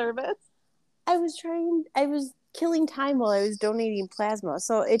self-service. I was killing time while I was donating plasma.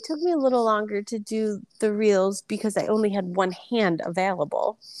 So it took me a little longer to do the reels because I only had one hand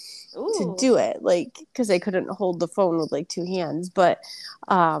available to Ooh. do it, like because I couldn't hold the phone with like 2 hands. But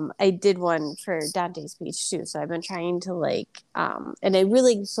I did one for Dante's speech too. So I've been trying to and I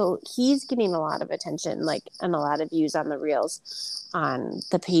really so he's getting a lot of attention, like and a lot of views on the reels on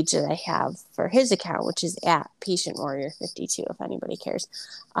the page that I have for his account, which is at Patient Warrior 52, if anybody cares.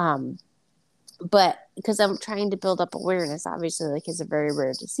 But because I'm trying to build up awareness, obviously, like it's a very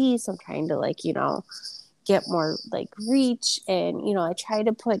rare disease. So I'm trying to get more like reach, and I try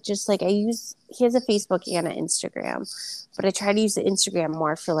to put just like he has a Facebook and an Instagram, but I try to use the Instagram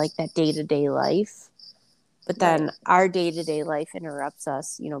more for like that day-to-day life. But then our day-to-day life interrupts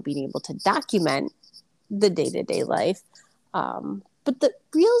us, being able to document the day-to-day life. But the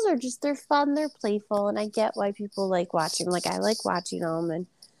reels are they're fun, they're playful, and I get why people like watching. Like I like watching them, and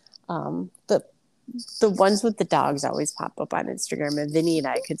the ones with the dogs always pop up on Instagram, and Vinny and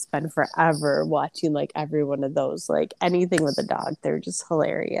I could spend forever watching like every one of those. Like anything with a dog, they're just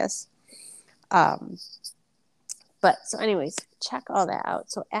hilarious. But so anyways, check all that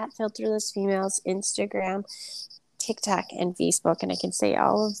out. So at Filterless Females, Instagram, TikTok, and Facebook, and I can say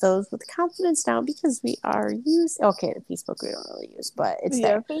all of those with confidence now because we are okay, the Facebook we don't really use, but it's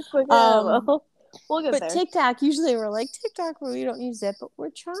there. Facebook. Yeah, we'll get but there. TikTok, usually we're like TikTok where we don't use it, but we're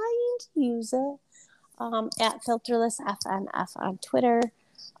trying to use it. At FilterlessFNF on Twitter,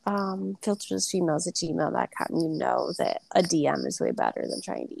 filterlessfemales@gmail.com. You know that a DM is way better than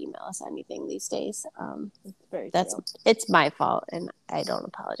trying to email us anything these days. It's my fault, and I don't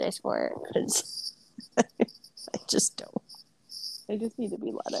apologize for it because I just don't. I just need to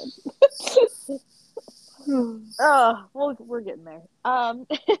be let in. We're getting there.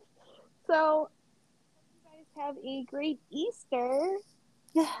 So you guys have a great Easter.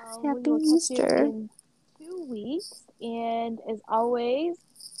 Yes, happy We will catch Easter. you in 2 weeks, and as always,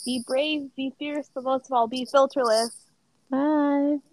 be brave, be fierce, but most of all, be filterless. Bye.